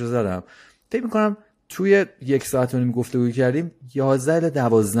استارتشو زدم، فکر میکنم توی 1 ساعت و نیم گفتگو کردیم 11 الی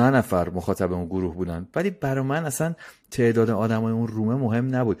 12 نفر مخاطب اون گروه بودن، ولی برای من اصلا تعداد آدمای اون رومه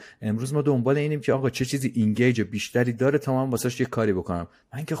مهم نبود. امروز ما دنبال اینیم که آقا چه چیزی اینگیج بیشتری داره تا من واسش یه کاری بکنم.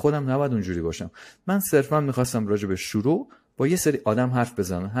 من که خودم نباید اونجوری باشم. من صرفا می‌خواستم راجع به شروع با یه سری آدم حرف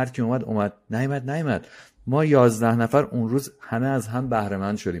بزنم. هر کی اومد، نیامد. ما 11 نفر اون روز همه از هم بهره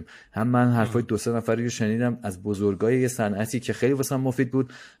مند شدیم. هم من حرفای 2-3 نفری رو شنیدم از بزرگای یه صنعتی که خیلی واسم مفید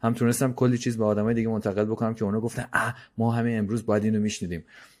بود، هم تونستم کلی چیز به آدمای دیگه منتقل بکنم که اونا گفتن ما همه امروز باید اینو میشنیدیم.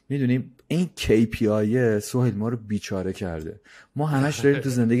 میدونیم این KPI سهیل ما رو بیچاره کرده. ما همش داریم تو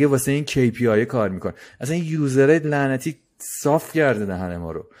زندگی واسه این KPI کار میکنیم. اصلا این یوزرای لعنتی صاف کرده دهن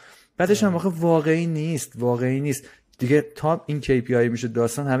ما رو. بعدش هم واقعی نیست دیگه. تا این KPI میشه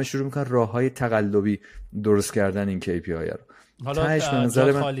داستان، همه شروع میکنن راههای تقلبی درست کردن این KPI رو. حالا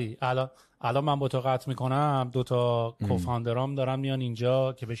جا خالی الان من با تو قطع میکنم، 2 تا کوفاندرام دارن میان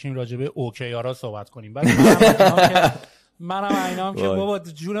اینجا که بشیم راجع به OKR صحبت کنیم. بعد منم اینام که بابا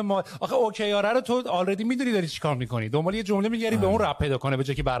جون ما آخه OKR رو تو آلردی میدونی داری چیکار میکنی، دنبال یه جمله میگری به اون رپ پیدا کنه به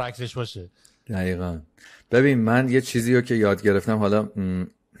جای که برعکسش باشه. دقیقاً. ببین من یه چیزی رو که یاد گرفتم، حالا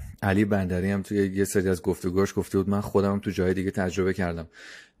علی بندری هم توی یه سری از گفتگوهاش گفته بود، من خودم تو جای دیگه تجربه کردم.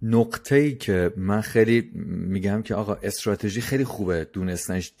 نقطه‌ای که من خیلی میگم که آقا استراتژی خیلی خوبه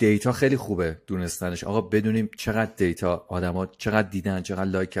دونستنش، دیتا خیلی خوبه دونستنش، آقا بدونیم چقدر دیتا آدما چقدر دیدن، چقدر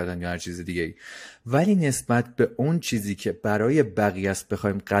لایک کردن یا هر چیز دیگه ای، ولی نسبت به اون چیزی که برای بقیه است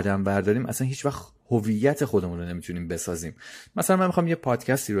بخوایم قدم برداریم اصلا هیچ وقت هویت خودمون رو نمیتونیم بسازیم. مثلا من میخوام یه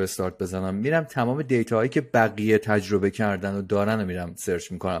پادکستی رو استارت بزنم، میرم تمام دیتاهایی که بقیه تجربه کردن و دارن رو میرم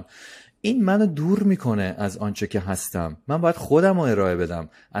سرچ میکنم. این منو دور میکنه از آنچه که هستم. من باید خودم رو ارائه بدم،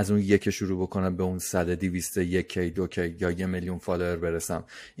 از اون یک شروع بکنم به اون 100 200 1K 2K یا 1 میلیون فالوور برسم.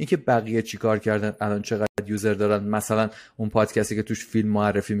 این که بقیه چیکار کردن، الان چقدر یوزر دارن، مثلا اون پادکستی که توش فیلم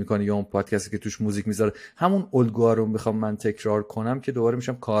معرفی میکنه یا اون پادکستی که توش موزیک میذاره، همون الگوها رو میخوام من تکرار کنم که دوباره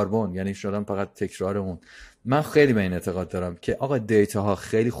میشم کاربن، یعنی شدم فقط تکرار اون. من خیلی به این اعتقاد دارم که آقا دیتاها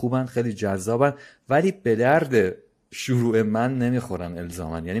خیلی خوبن، خیلی جذابن، ولی به درد شروع من نمیخورن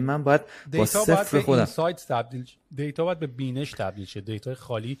الزاما. یعنی من باید با صفر خودم دیتا باید به بینش تبدیل شه. دیتا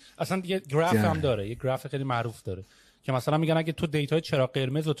خالی اصلا یه گراف هم داره، یه گراف خیلی معروف داره که مثلا میگن اگه تو دیتای چراغ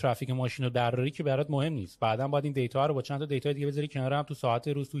قرمز و ترافیک ماشین رو دراری که برات مهم نیست، بعداً باید این دیتا رو با چند تا دیتا دیگه بذاری کنار هم، تو ساعت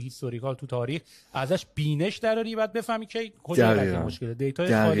روز، تو هیستوریکال، تو تاریخ، ازش بینش دراری، بعد بفهمی که کجا مشکله.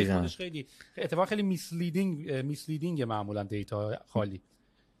 دیتای خالی خودش خیلی اتفاقا خیلی میسلیدینگ معمولا دیتا خالی.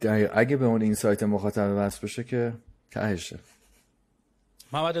 اگه به اون اینسایت مخاطب وصل بشه که تهشه.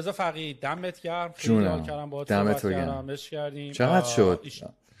 محمد رضا فقیه دمت گرم، خیلی حال کردم باهات صحبت کردم، عشق کردیم. چقدر شد؟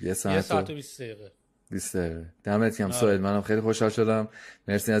 1 ساعت و 20 دقیقه. 20 دقیقه. دمت گرم سهیل، منم خیلی خوشحال شدم.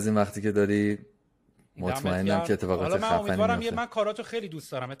 مرسی از این وقتی که داری. مطمئنم که اتفاقات خفنی میفته. من کاراتو خیلی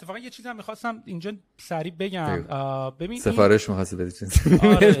دوست دارم. اتفاقا یه چیزی هم می‌خواستم اینجا سریع بگم. ببین سفارش می‌خواستی بدی چیز.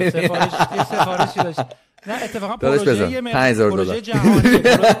 آره سفارشی داشت. نه اتفاقا پروژه جهانی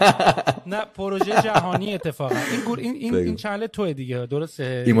پروژه جهانی اتفاقا این چنل توئه دیگه،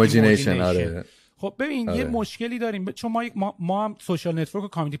 درسته؟ ایماجینیشن. آره. خب ببین یه مشکلی داریم، چون ما هم سوشال نتورک و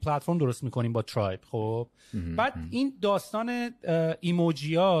کامیونیتی پلتفرم درست میکنیم با ترایب. خب بعد این داستان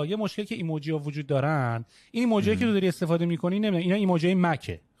ایموجی‌ها، یه مشکلی که ایموجی‌ها وجود دارن، این ایموجی‌ها که تو داری استفاده میکنی نمیدونم اینا ایموجی‌های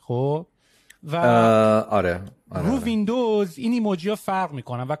مکه. خب و آره. رو ویندوز این ایموجی‌ها فرق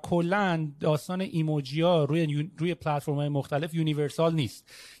میکنن و کلا داستان ایموجی‌ها روی پلتفرم‌های مختلف یونیورسال نیست.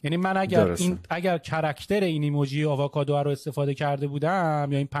 یعنی من اگر کاراکتر این ایموجی آووکادو رو استفاده کرده بودم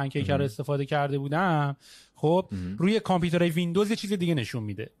یا این پنکیک رو استفاده بودم، خب روی کامپیوترهای ویندوز یه چیز دیگه نشون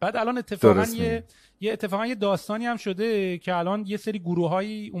میده. بعد الان اتفاقا یه داستانی هم شده که الان یه سری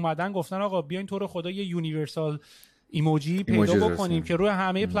گروهایی اومدن گفتن آقا بیاین تو رو خدا یه یونیورسال ایموجی پیدا بکنیم که روی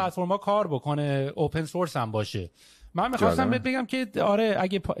همه پلتفرم‌ها کار بکنه، اوپن سورس هم باشه. من می‌خواستم بهت بگم که آره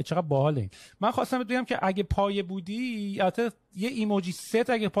اگه چقدر باحاله. من خواستم بهت بگم که اگه پایه بودی، البته یه ایموجی ست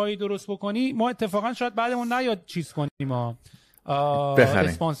اگه پایه درست بکنی، ما اتفاقا شاید بعدمون نیاد چیز کنیم، ما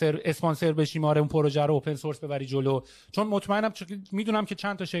اسپانسر بشیم، آره اون پروژه رو اوپن سورس ببری جلو، چون مطمئنم میدونم که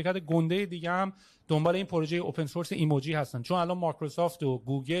چند تا شرکت گنده دیگه هم دنبال این پروژه اوپن سورس ایموجی هستن، چون الان مایکروسافت و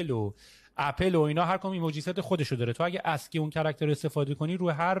گوگل و اپل و اینا هر کدوم ایموجی ست خودشو داره. تو اگه اسکی اون کاراکتر رو استفاده کنی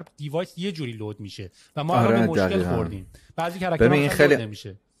روی هر دیوایس یه جوری لود میشه و ما الان مشکل خوردیم، بعضی کاراکترها خیلی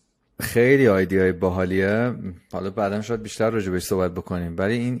نمیشه. خیلی ایده باحالیه، حالا بعداً شاید بیشتر راجع بهش صحبت بکنیم،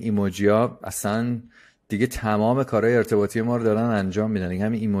 ولی این ایموجی‌ها اصلا دیگه تمام کارهای ارتباطی ما رو دارن انجام میدن.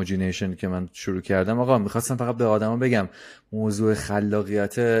 همین ایموجینیشن که من شروع کردم، آقا میخواستم فقط به آدما بگم موضوع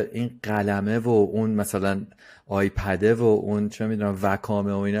خلاقیت این قلمه و اون مثلا آیپده و اون چه میدونم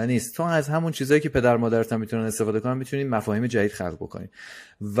وکامه و اینا نیست. تو از همون چیزایی که پدر مادرت هم میتونن استفاده کنن میتونی مفاهیم جدید خلق بکنی.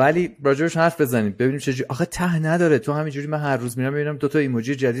 ولی راجعش حرف بزنید ببینیم چجوری. آخه ته نداره. تو همینجوری من هر روز میرم میبینم 2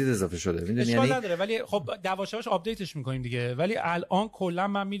 ایموجی جدید اضافه شده. میدونی یعنی نداره، ولی خب یواش آپدیتش میکنیم دیگه. ولی الان کلا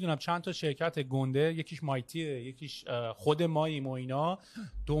من میدونم چند تا شرکت گنده، یکیش مایتیه، یکیش خود ماییم و اینا،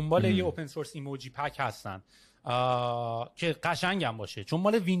 دنبال یه اوپن سورس ایموجی پک هستن که قشنگم باشه، چون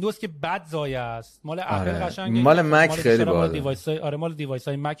مال ویندوز که بد زایه است، مال اپل قشنگه، مال مک خیلی باحاله. آره مال دیوایس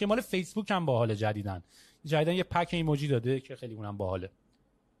های مک، مال فیسبوک هم باحاله. جدیدن یه پک ایموجی داده که خیلی اونم باحاله.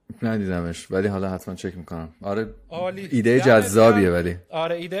 ندیدمش ولی حالا حتما چک میکنم. آره عالی. ایده جذابیه. ولی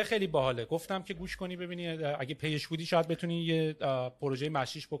آره ایده خیلی باحاله. گفتم که گوش کنی ببینی اگه پیش بودی شاید بتونی یه پروژه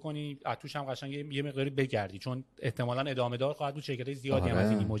مشیش بکنی، اتوش هم قشنگ یه مقداری بگردی، چون احتمالاً ادامه دار خواهد بود. شرکتای زیادی هم از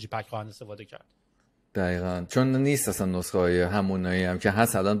این ایموجی پک خواهند استفاده کرد. دقیقاً، چون نیست اصلا نسخه های همونایی هم که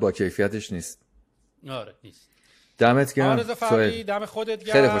هست الان با کیفیتش نیست. آره نیست. دمت گرم. آرزو فرمی، دم خودت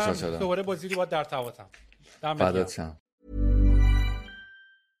گرم. خیلی خوشحال شدم. دوباره بازی با در تواطم. فدات شم.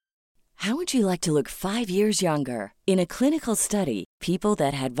 How would you like to look 5 years younger? In a clinical study, people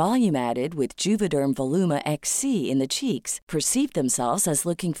that had volume added with Juvederm Voluma XC in the cheeks perceived themselves as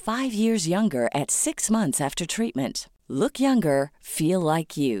looking 5 years younger at 6 months after treatment. Look younger, feel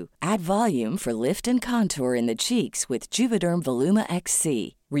like you. Add volume for lift and contour in the cheeks with Juvederm Voluma XC.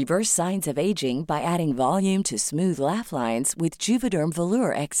 Reverse signs of aging by adding volume to smooth laugh lines with Juvederm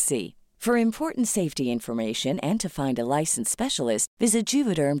Volure XC. For important safety information and to find a licensed specialist, visit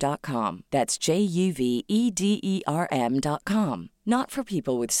Juvederm.com. That's JUVEDERM.com. Not for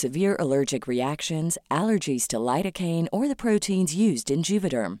people with severe allergic reactions, allergies to lidocaine, or the proteins used in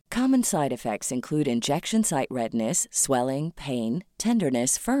Juvederm. Common side effects include injection site redness, swelling, pain,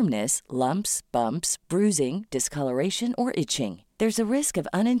 tenderness, firmness, lumps, bumps, bruising, discoloration, or itching. There's a risk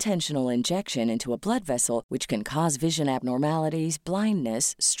of unintentional injection into a blood vessel, which can cause vision abnormalities, blindness,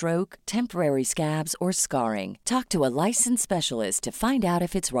 stroke, temporary scabs, or scarring. Talk to a licensed specialist to find out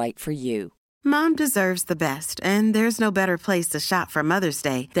if it's right for you. Mom deserves the best, and there's no better place to shop for Mother's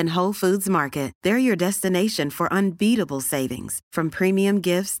Day than Whole Foods Market. They're your destination for unbeatable savings, from premium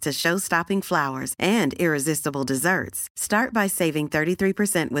gifts to show-stopping flowers and irresistible desserts. Start by saving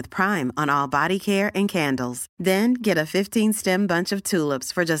 33% with Prime on all body care and candles. Then get a 15-stem bunch of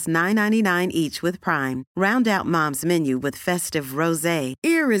tulips for just $9.99 each with Prime. Round out Mom's menu with festive rosé,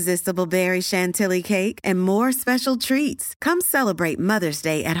 irresistible berry chantilly cake, and more special treats. Come celebrate Mother's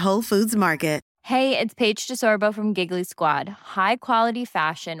Day at Whole Foods Market. Hey, it's Paige DeSorbo from Giggly Squad. High quality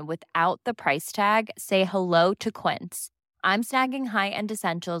fashion without the price tag. Say hello to Quince. I'm snagging high-end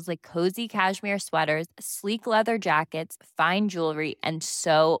essentials like cozy cashmere sweaters, sleek leather jackets, fine jewelry, and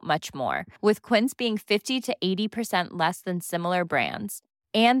so much more. With Quince being 50 to 80% less than similar brands.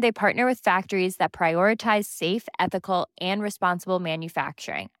 And they partner with factories that prioritize safe, ethical, and responsible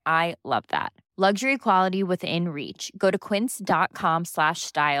manufacturing. I love that. Luxury quality within reach. Go to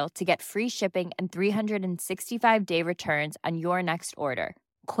quince.com/style to get free shipping and 365-day returns on your next order.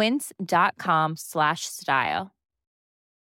 Quince.com/style.